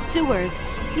alone in the sewers.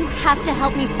 You have to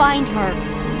help me find her.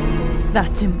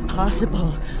 That's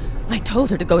impossible. I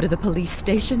told her to go to the police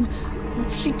station.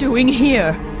 What's she doing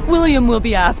here? William will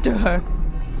be after her.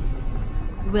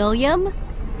 William?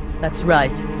 That's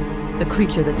right. The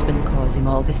creature that's been causing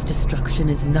all this destruction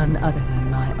is none other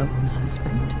than my own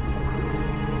husband.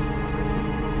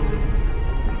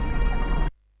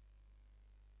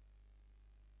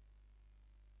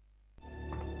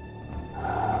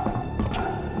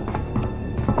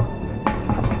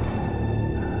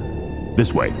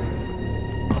 This way.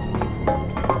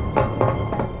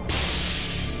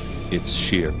 It's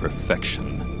sheer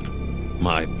perfection.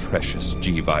 My precious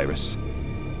G-Virus.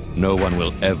 No one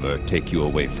will ever take you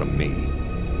away from me.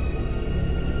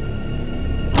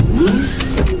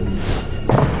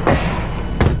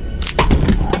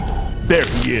 There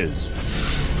he is.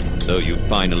 So you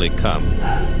finally come.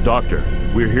 Doctor,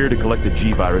 we're here to collect a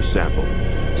G-Virus sample.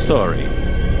 Sorry,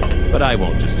 but I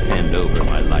won't just hand over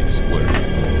my life's work.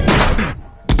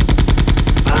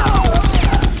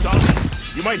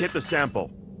 Stop! You might hit the sample.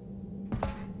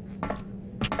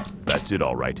 That's it,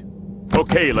 all right.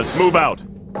 Okay, let's move out.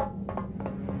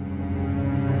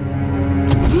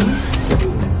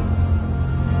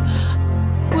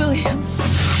 William!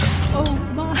 Oh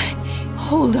my!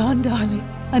 Hold on, darling.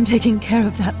 I'm taking care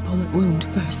of that bullet wound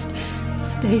first.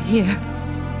 Stay here.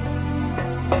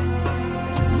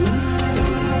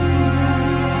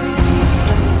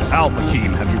 Alpha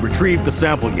team, have you retrieved the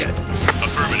sample yet?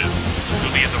 Affirmative.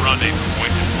 We'll be at the rendezvous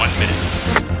point in 1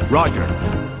 minute. Roger.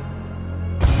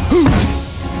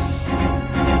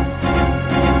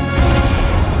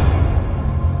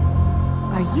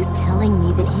 Are you telling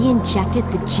me that he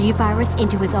injected the G-Virus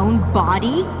into his own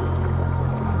body?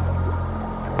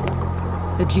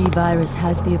 The G-Virus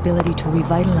has the ability to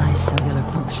revitalize cellular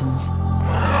functions.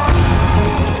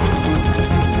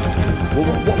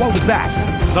 What was that?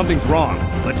 Something's wrong.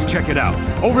 Let's check it out.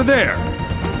 Over there!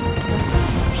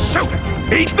 Shoot it!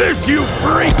 Eat this, you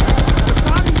freak!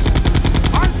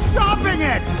 I'm stopping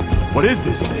it! What is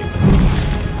this thing?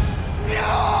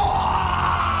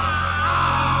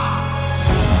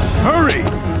 Hurry!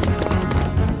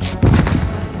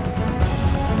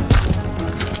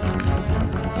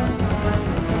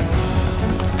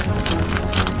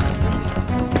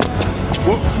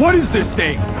 What is this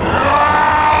thing?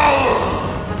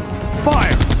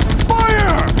 Fire!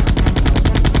 Fire!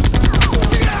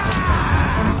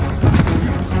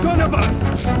 You son of a...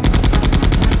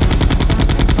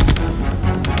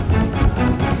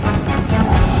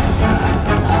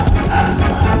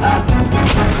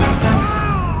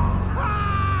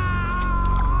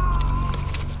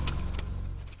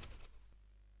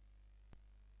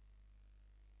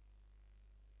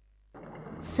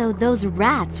 So those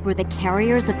rats were the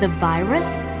carriers of the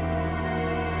virus?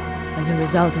 As a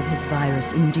result of his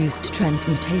virus-induced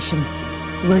transmutation,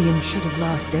 William should have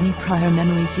lost any prior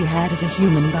memories he had as a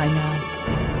human by now.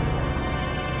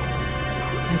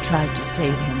 I tried to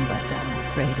save him, but I'm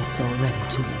afraid it's already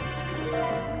too late.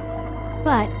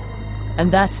 But...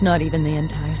 And that's not even the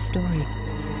entire story.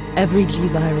 Every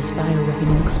G-Virus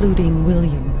bioweapon, including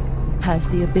William, has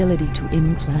the ability to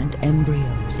implant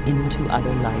embryos into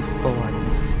other life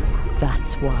forms.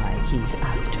 That's why he's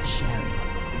after Sherry.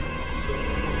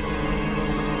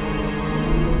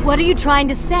 What are you trying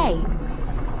to say?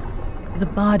 The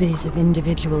bodies of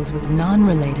individuals with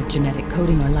non-related genetic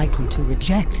coding are likely to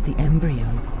reject the embryo.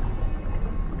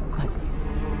 But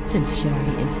since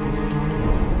Sherry is his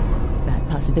daughter, that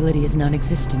possibility is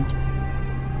non-existent.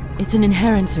 It's an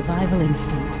inherent survival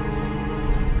instinct.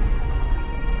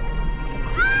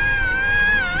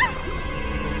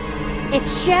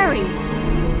 It's Sherry!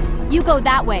 You go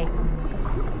that way.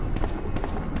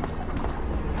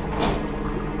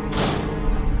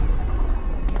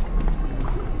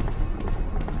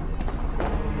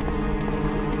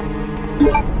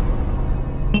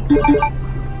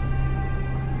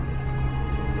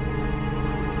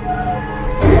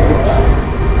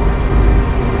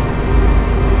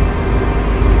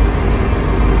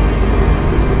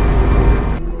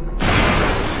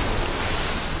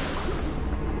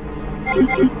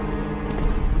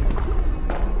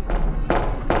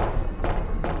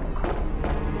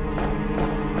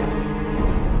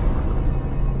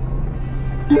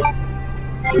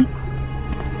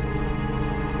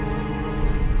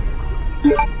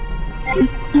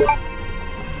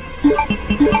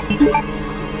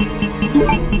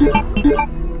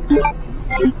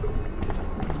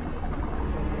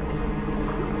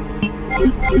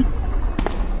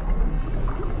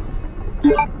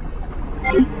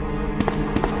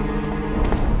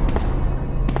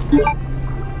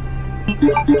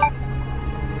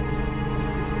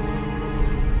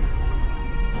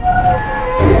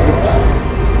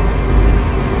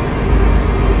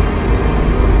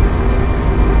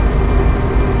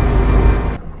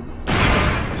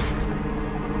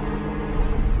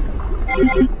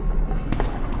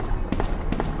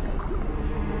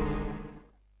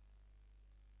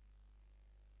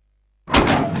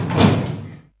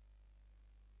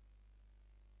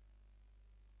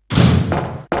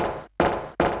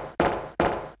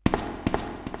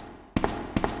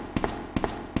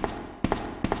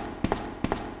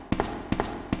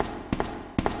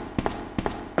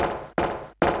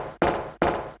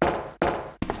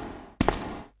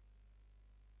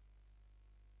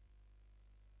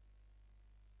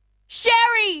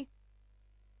 Sherry!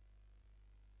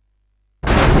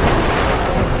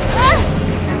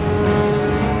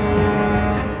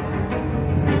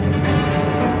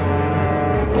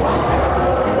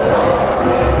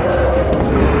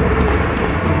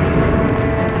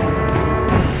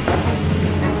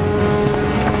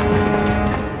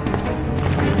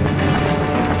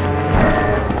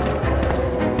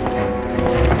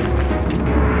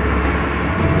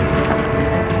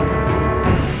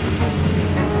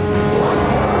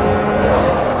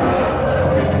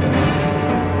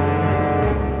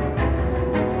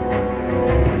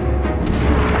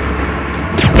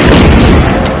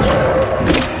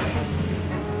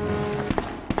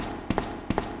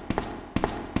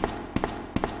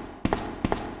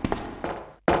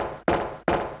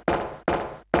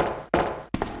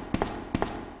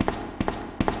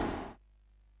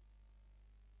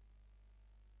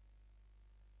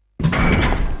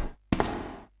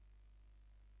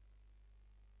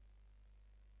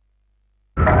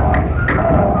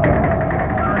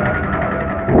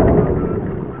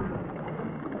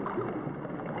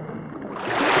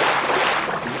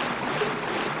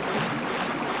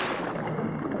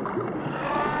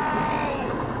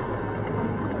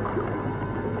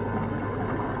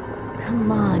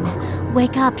 Come on,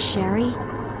 wake up, Sherry.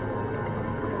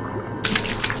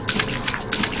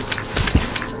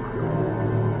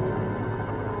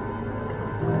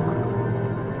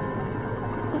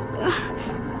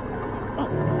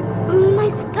 My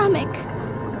stomach.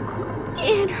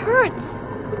 It hurts.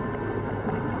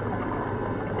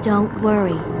 Don't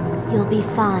worry, you'll be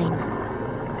fine.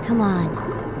 Come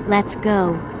on, let's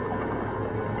go.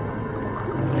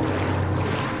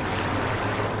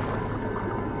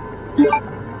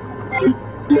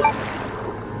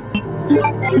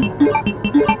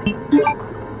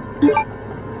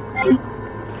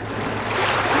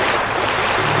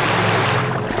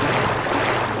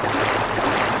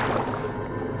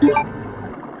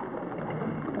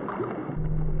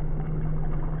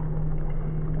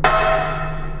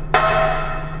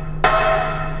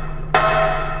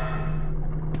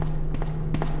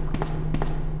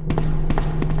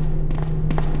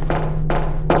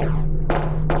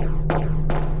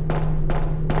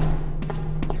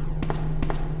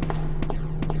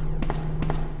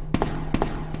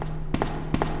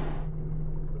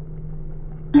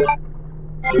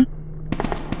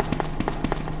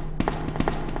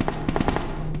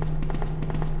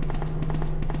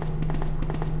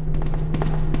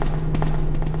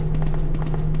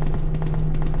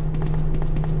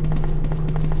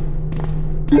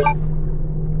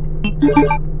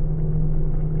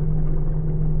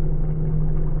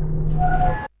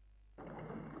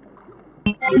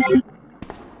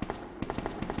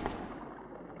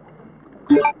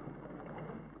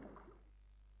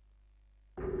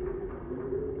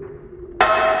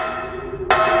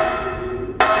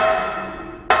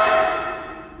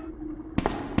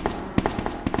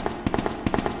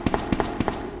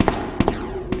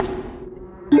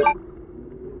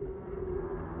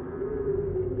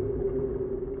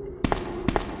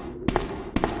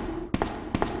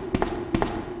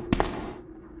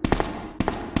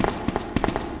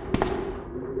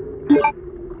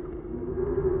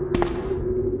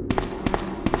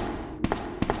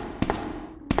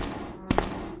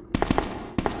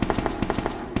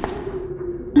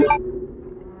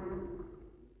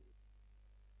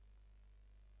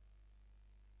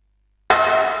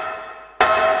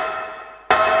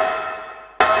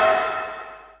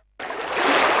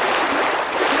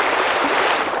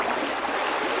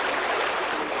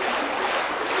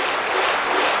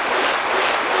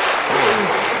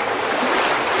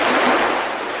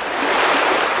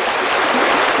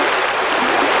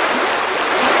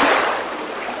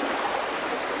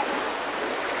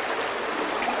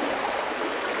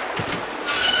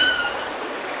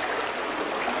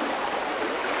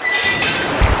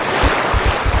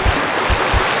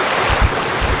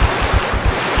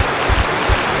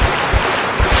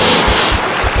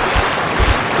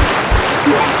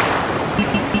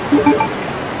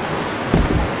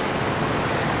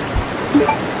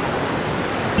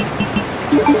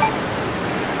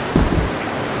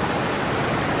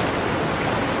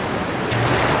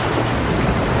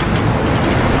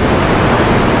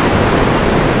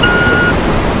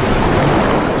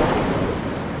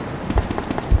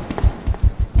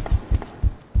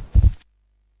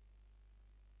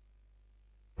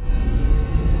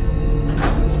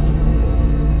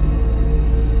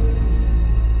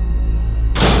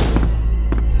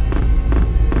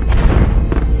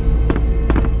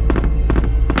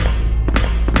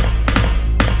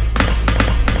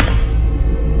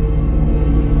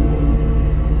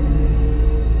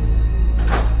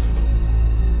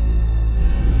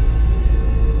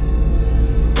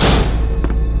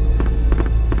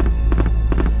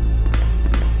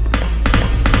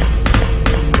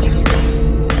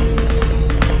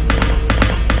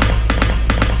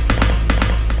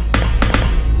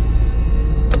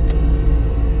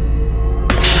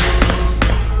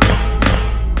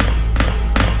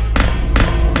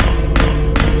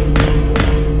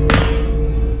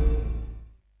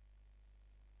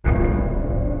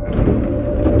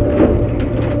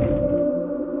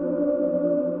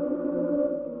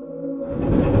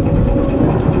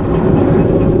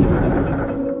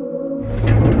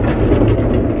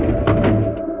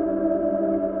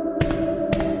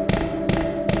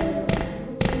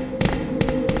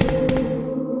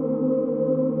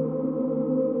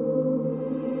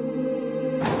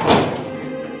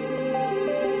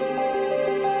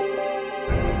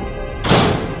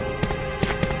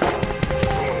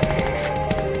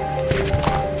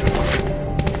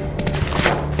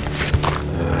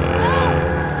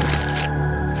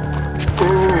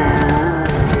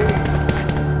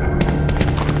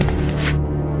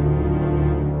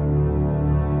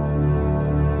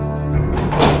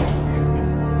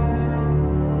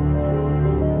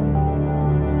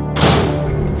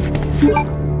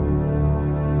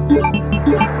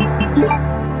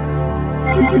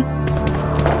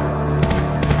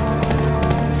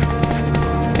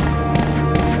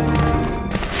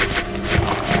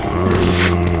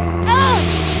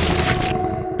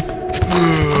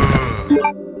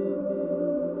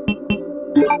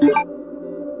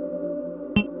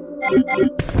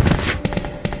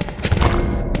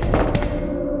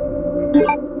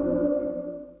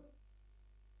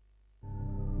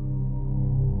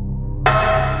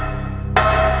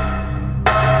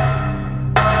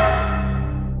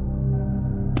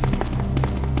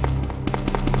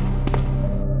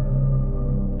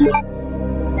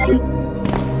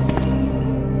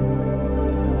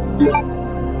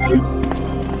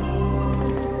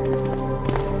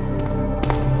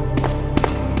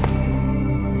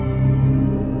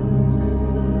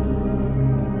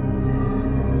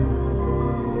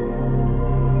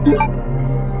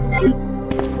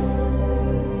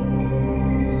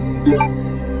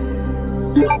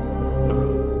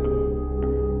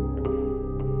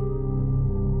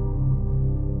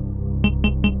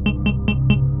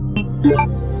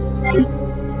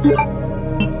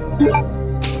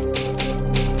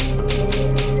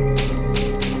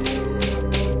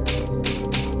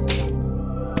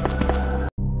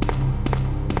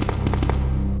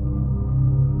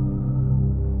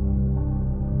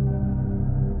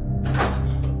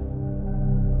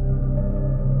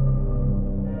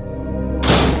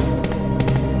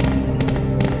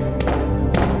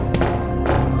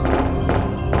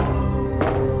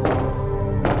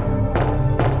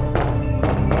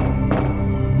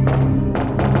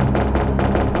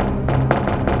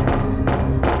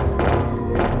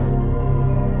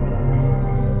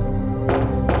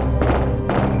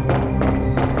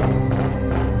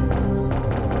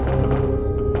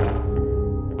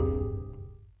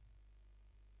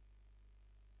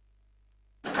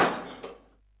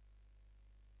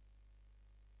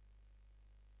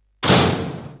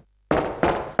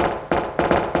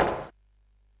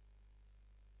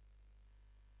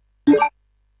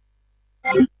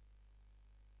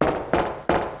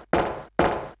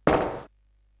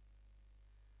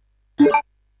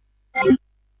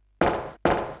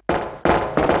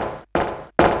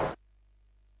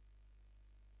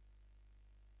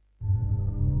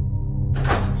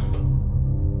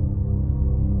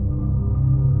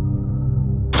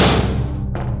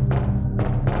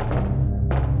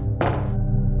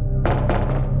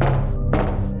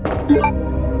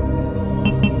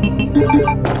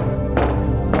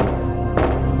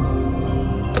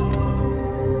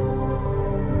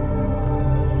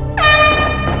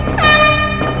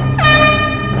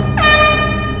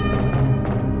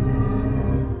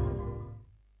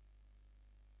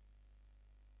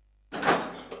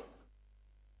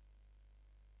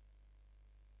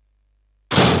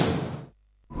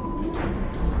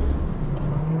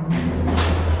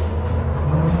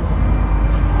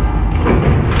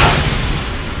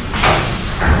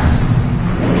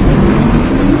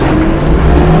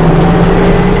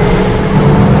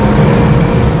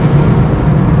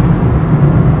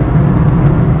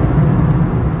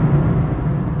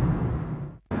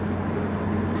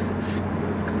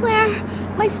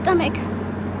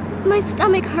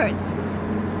 stomach hurts.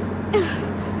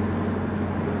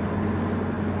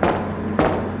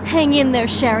 Hang in there,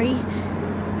 Sherry.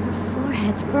 Her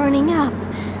forehead's burning up.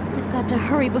 I've got to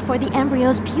hurry before the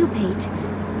embryos pupate.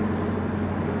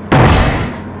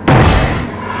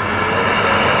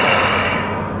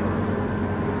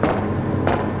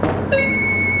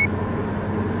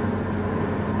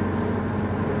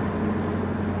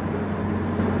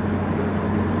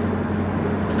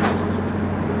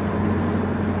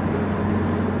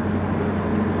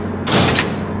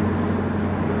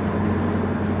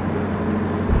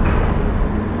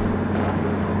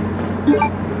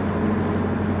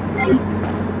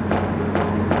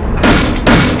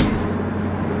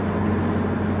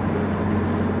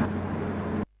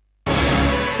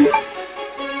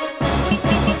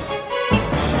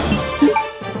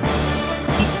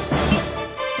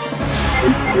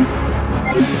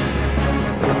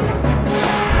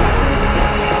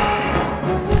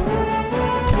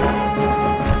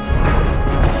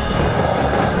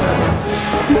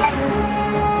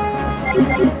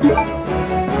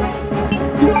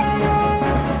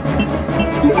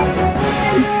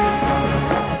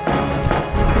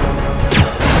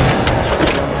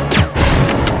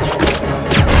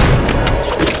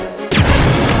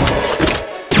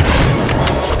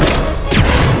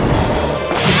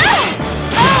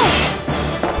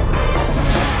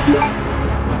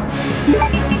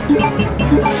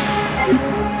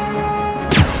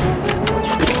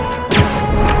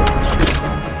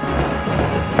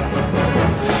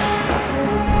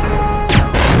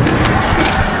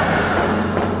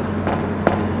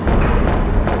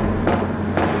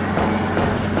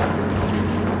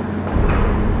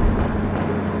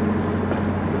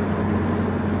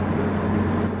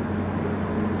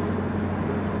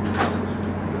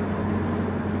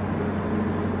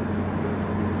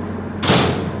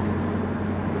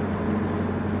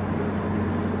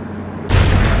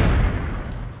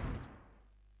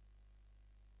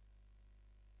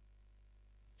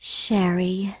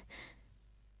 Sherry.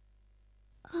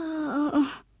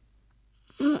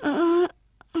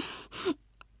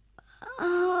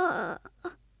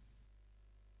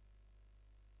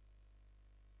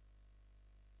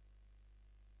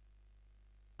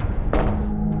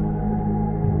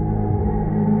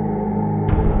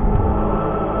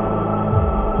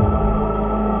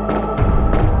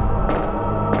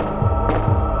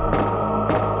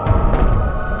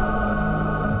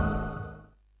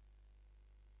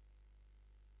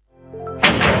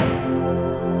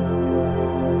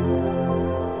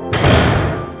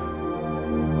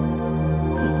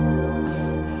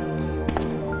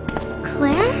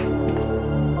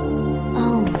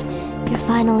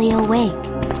 Finally awake.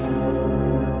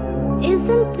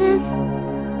 Isn't this...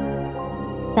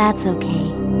 That's okay.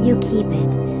 You keep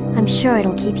it. I'm sure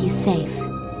it'll keep you safe.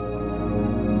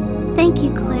 Thank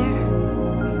you,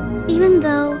 Claire. Even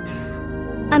though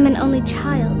I'm an only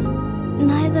child,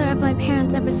 neither of my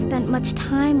parents ever spent much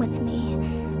time with me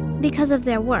because of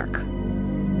their work.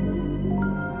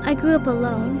 I grew up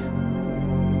alone.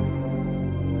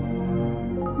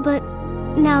 But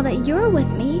now that you're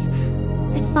with me,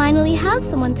 I finally have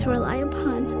someone to rely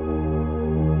upon.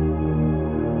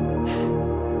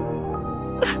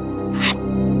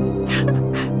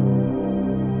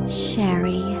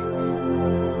 Sherry.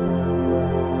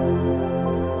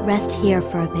 Rest here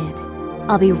for a bit.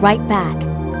 I'll be right back,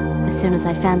 as soon as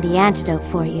I found the antidote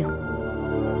for you.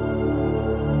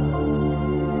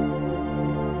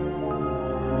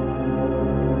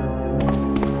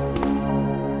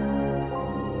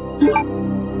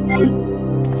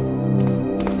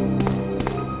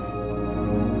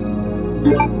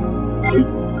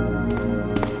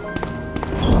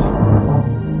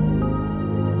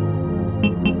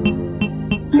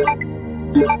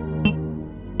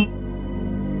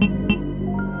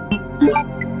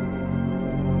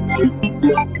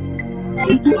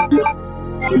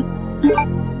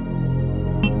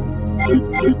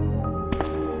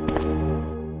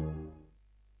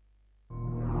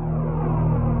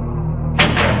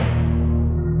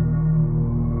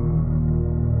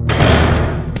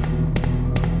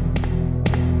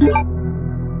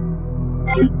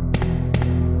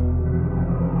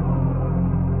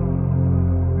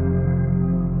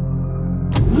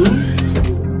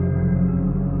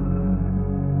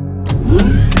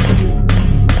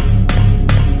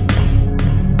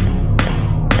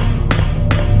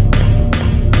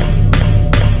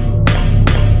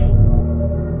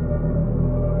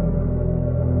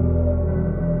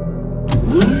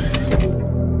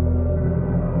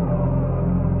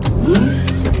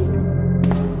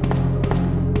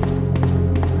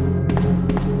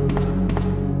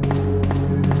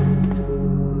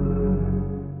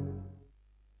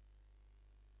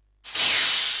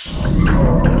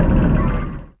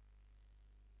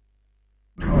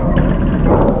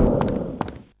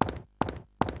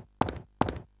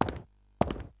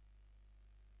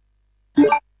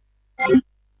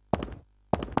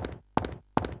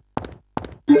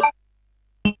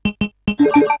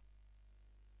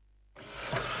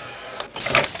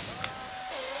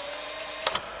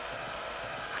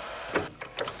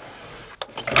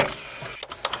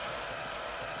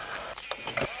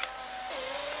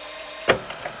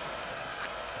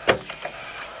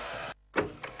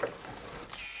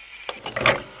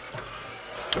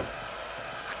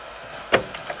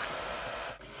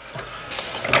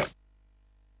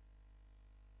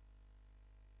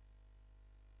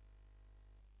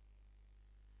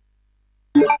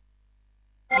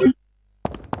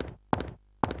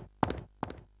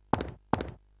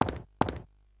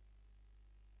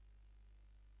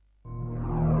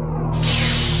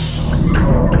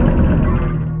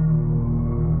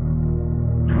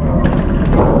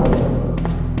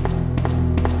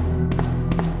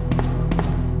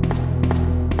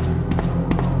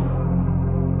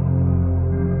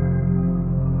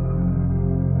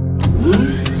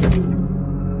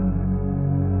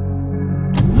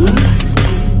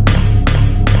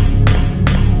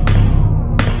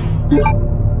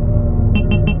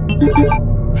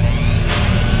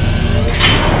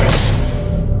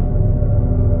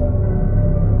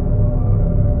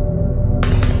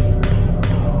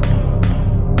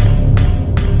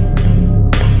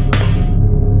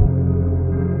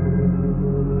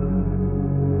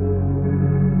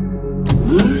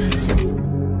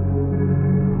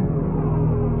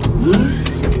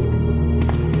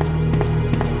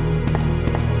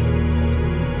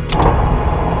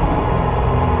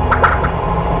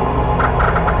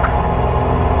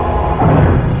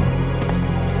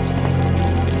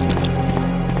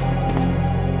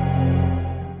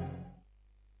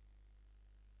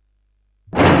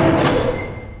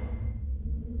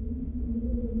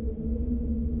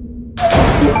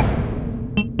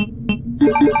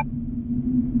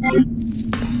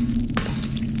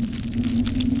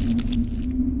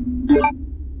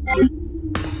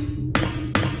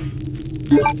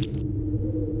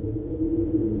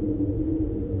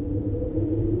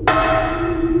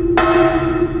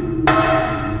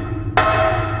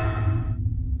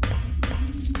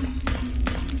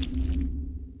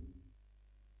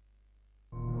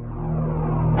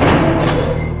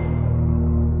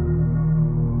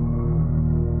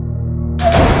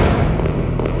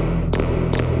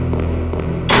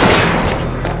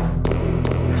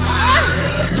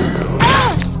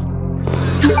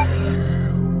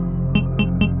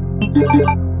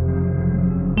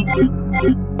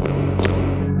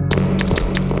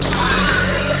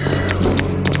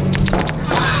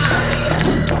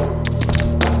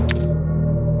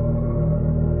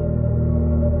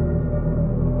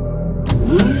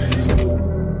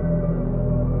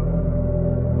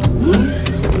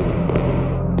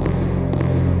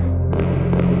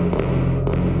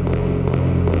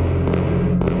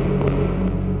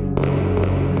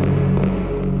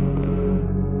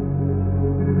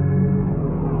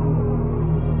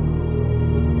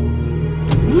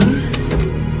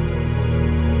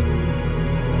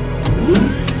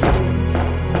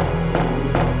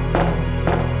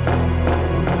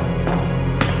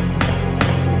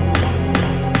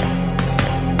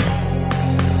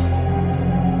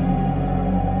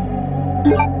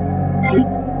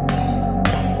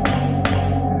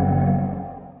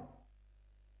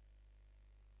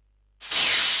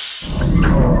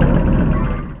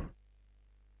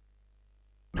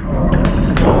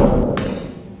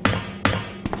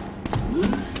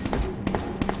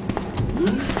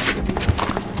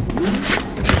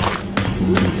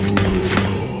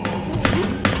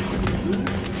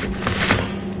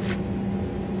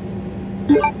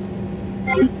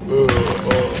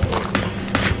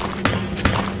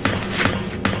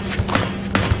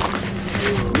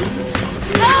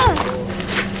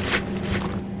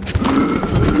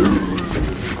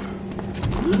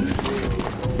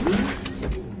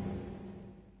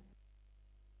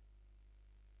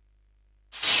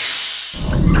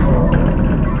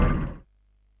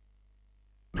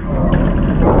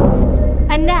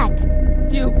 Annette!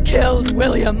 You killed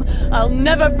William. I'll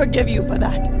never forgive you for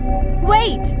that.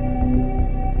 Wait!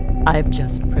 I've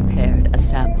just prepared a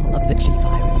sample of the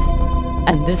G-virus.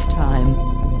 And this time,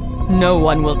 no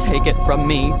one will take it from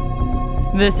me.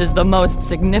 This is the most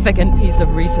significant piece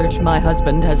of research my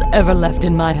husband has ever left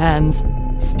in my hands.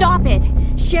 Stop it!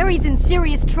 Sherry's in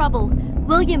serious trouble.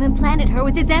 William implanted her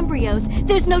with his embryos.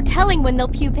 There's no telling when they'll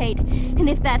pupate. And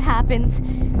if that happens,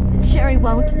 then Sherry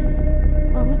won't...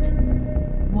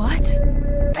 What?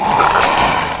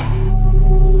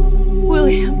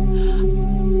 William...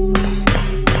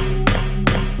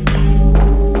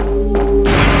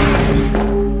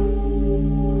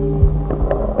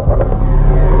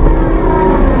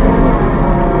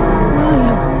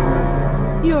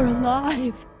 You're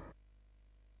alive.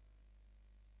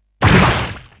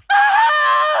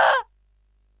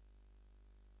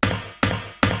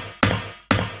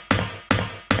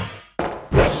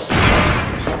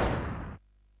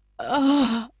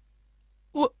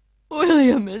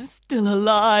 William is still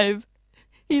alive.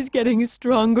 He's getting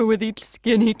stronger with each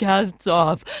skin he casts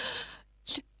off.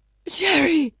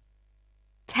 Sherry!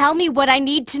 Tell me what I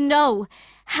need to know.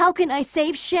 How can I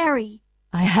save Sherry?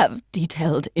 I have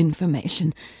detailed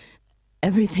information.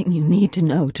 Everything you need to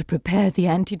know to prepare the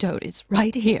antidote is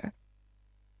right here.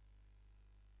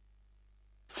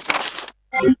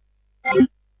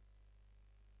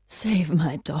 Save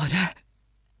my daughter.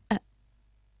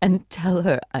 And tell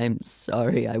her I'm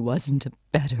sorry I wasn't a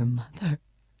better mother.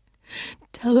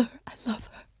 Tell her I love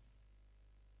her.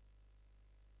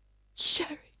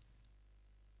 Sherry.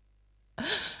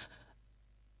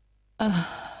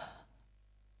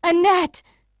 Annette!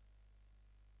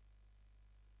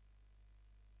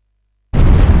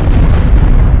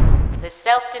 The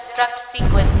self-destruct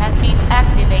sequence has been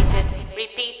activated.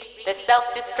 Repeat, the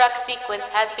self-destruct sequence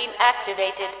has been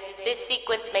activated. This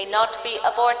sequence may not be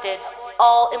aborted.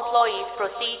 All employees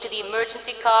proceed to the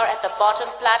emergency car at the bottom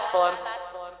platform.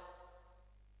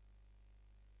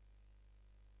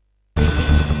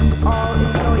 All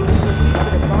employees proceed to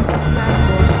the bottom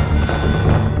platform.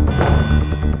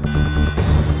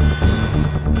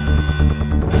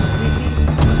 Repeat,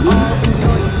 all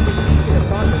employees proceed to the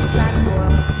bottom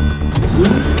platform.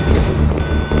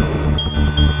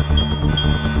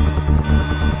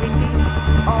 Repeat,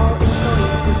 all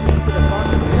employees proceed to the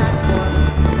bottom platform.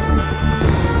 Repeat,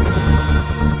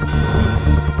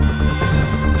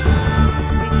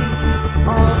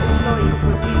 all employees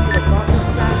proceed to the bottom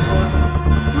platform.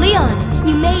 Leon,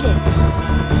 you made it!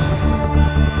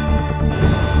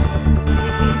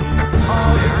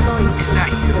 Claire, is that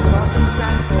you?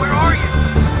 Where are you?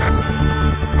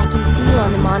 I can see you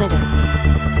on the monitor.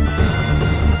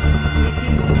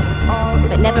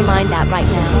 But never mind that right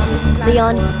now.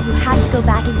 Leon, you have to go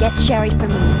back and get Sherry for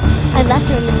me. I left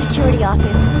her in the security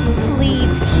office.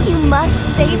 Please, you must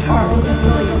save her.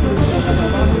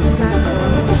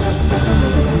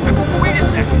 Wait a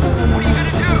second! What are you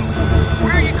gonna do?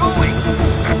 Where are you going?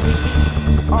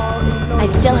 I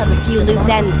still have a few loose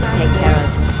ends to take care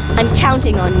of. I'm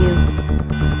counting on you.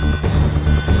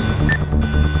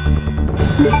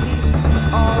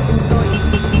 All employees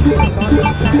proceed to the bottom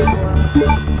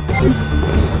platform.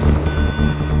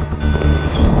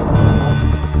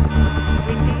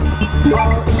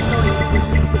 All employees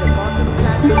proceed to the bottom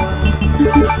platform.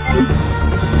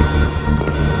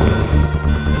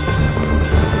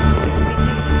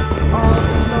 All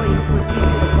employees proceed to the bottom platform. All employees proceed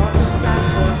to the bottom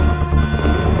platform.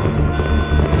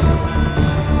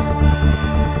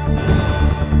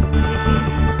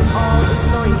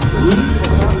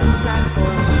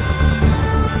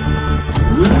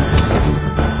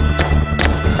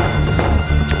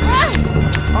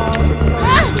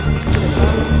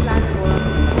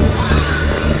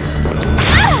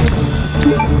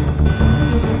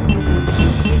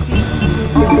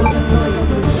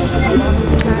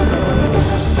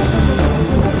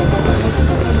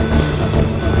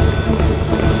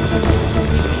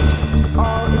 All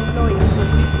employees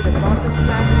proceed to the bottom platform. All employees proceed to the bottom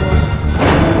platform.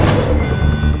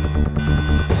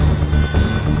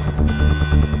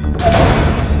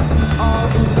 All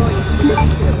employees proceed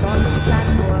to the bottom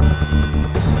platform.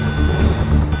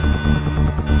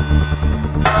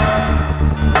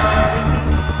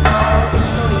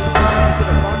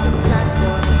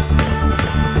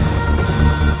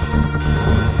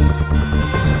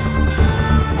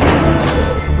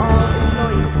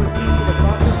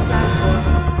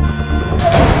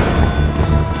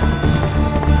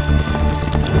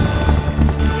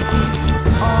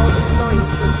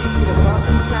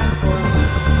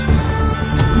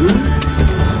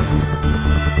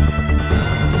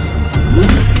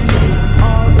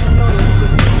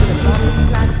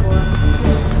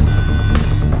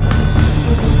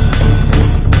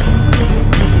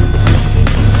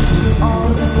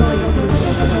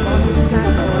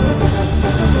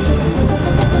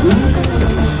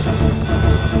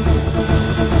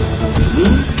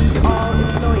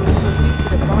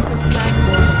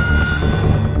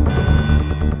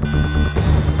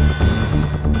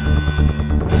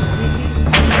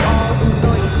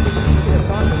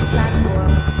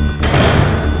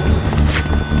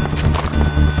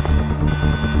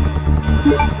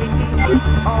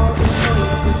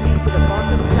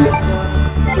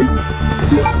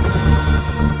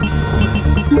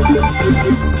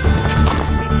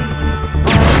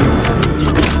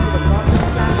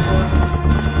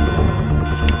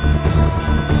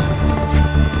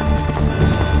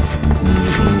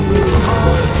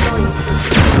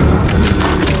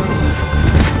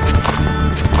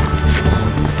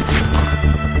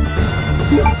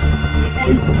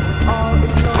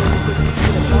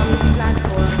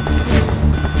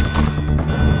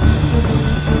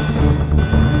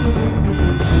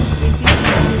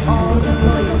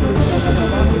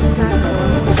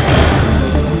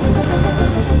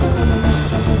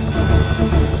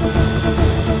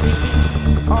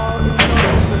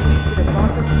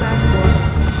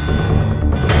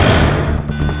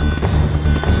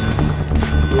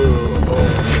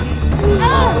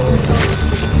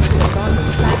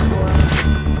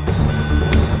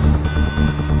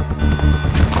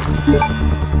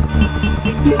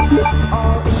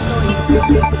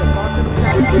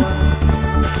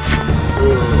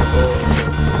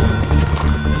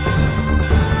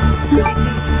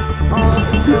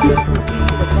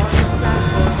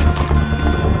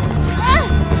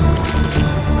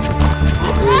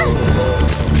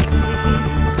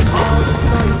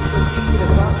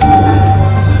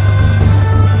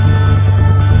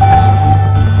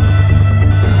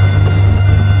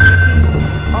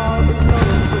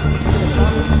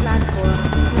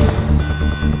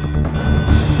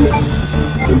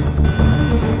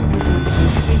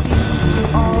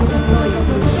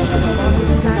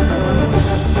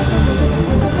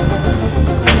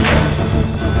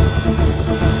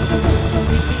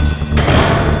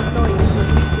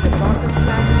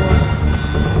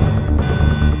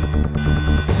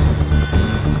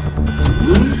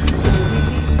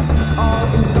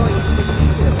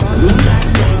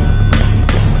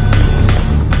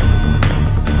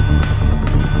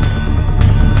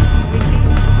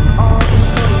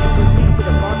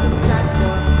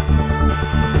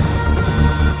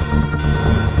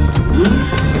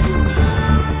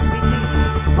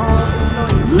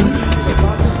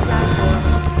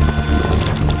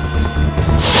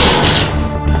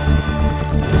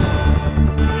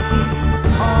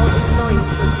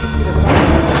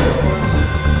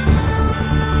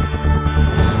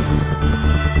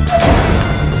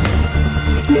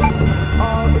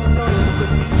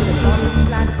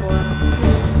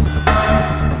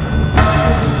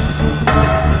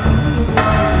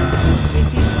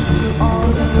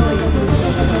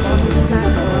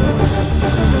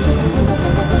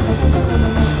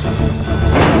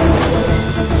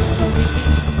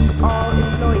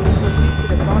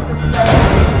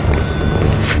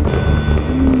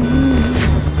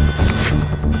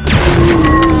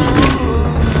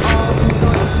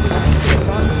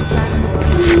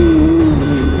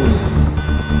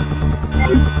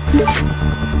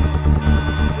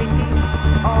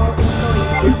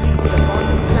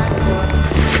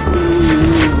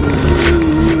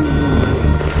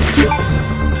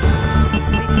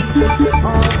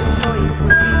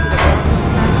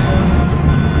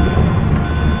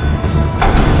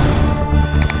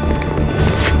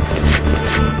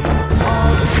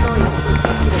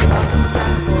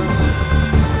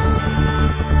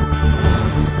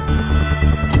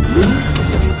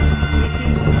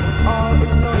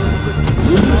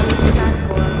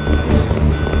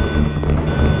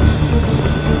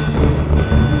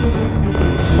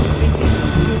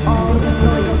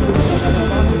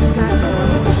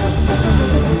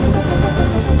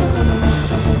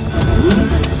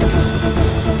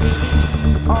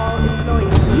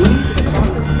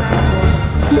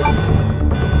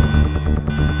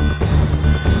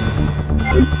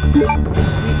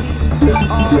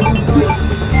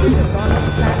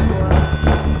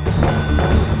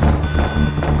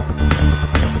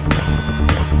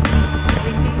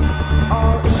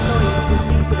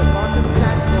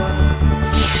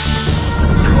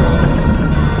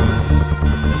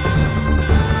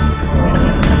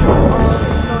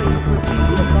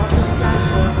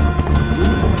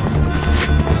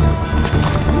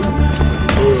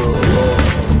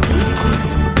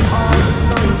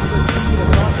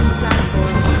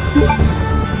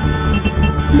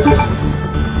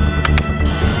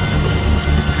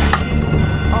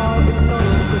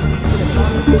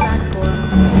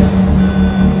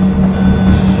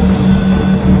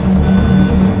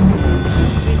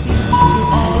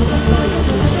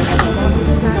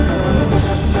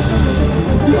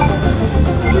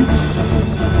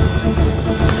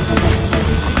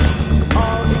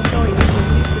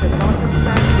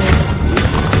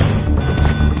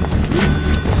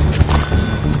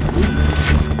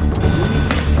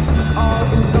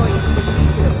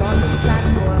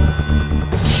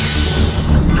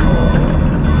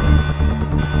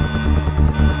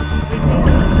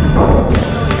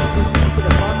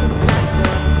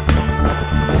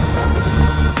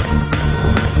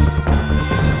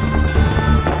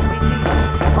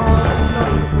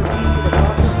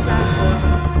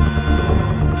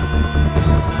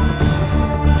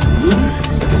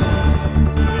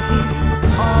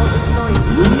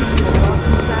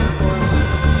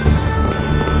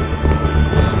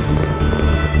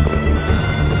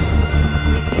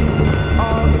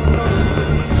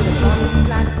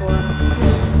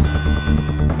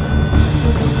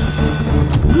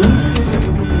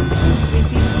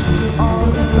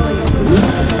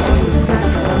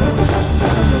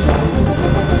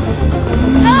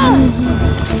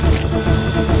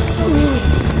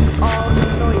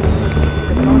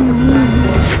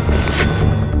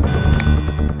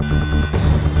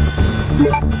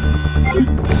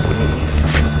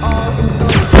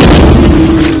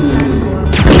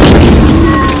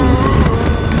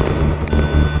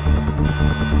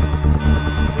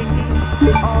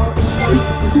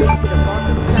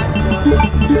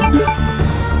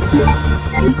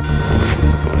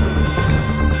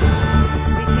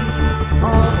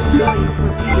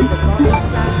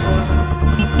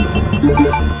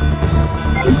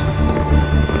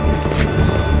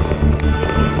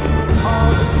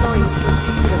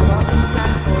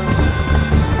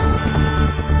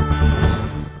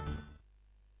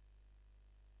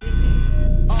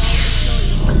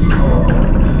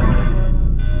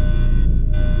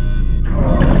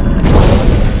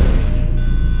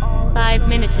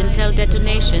 Until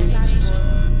detonation.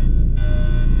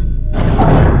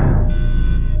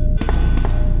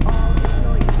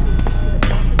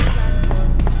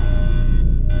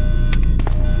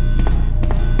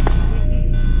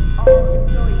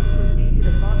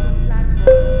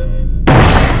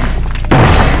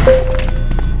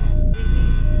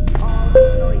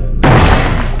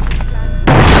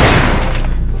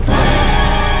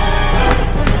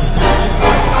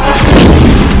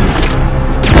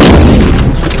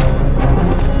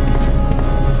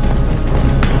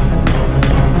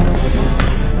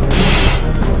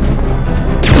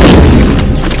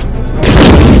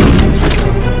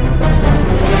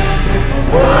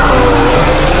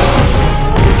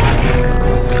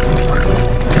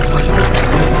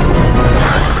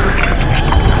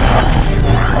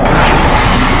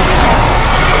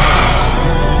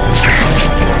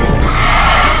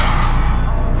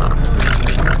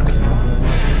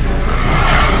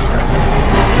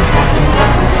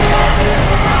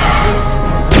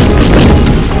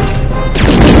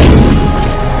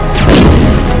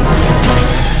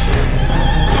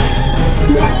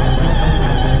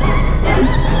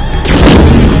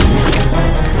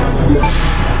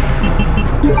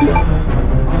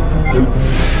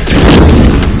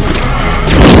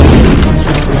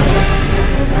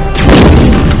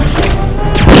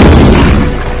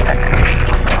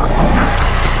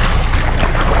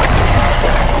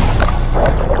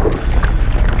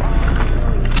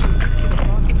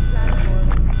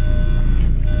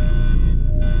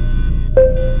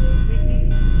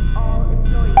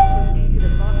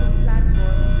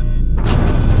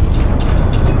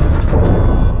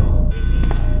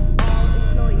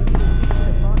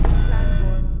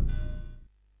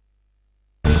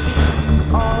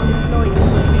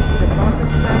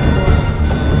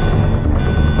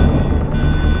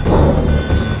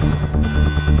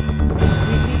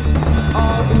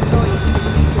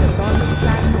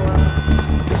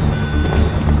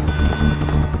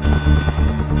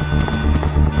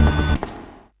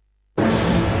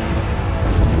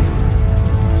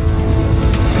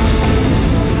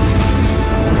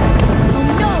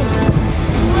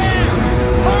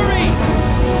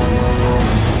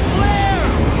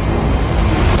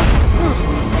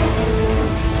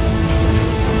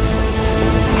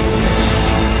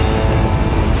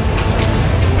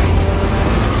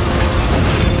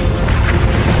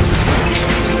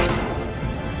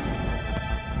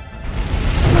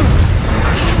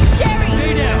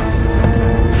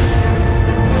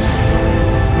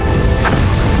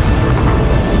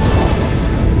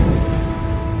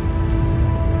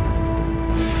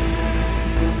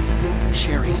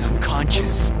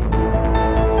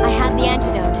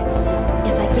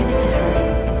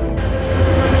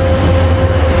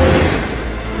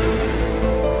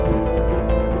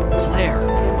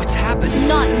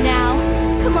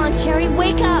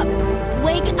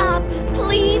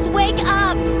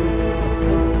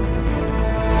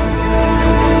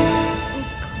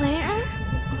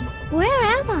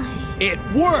 It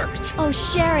worked! Oh,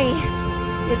 Sherry,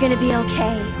 you're gonna be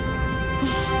okay.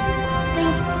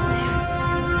 Thanks, Claire.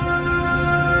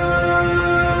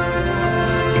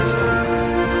 It's over.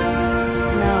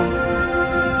 No.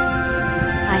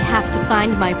 I have to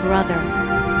find my brother.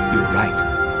 You're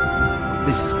right.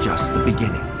 This is just the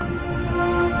beginning.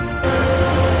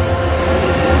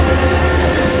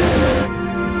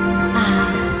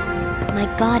 Ah, my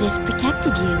God has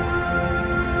protected you.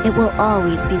 It will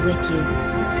always be with you.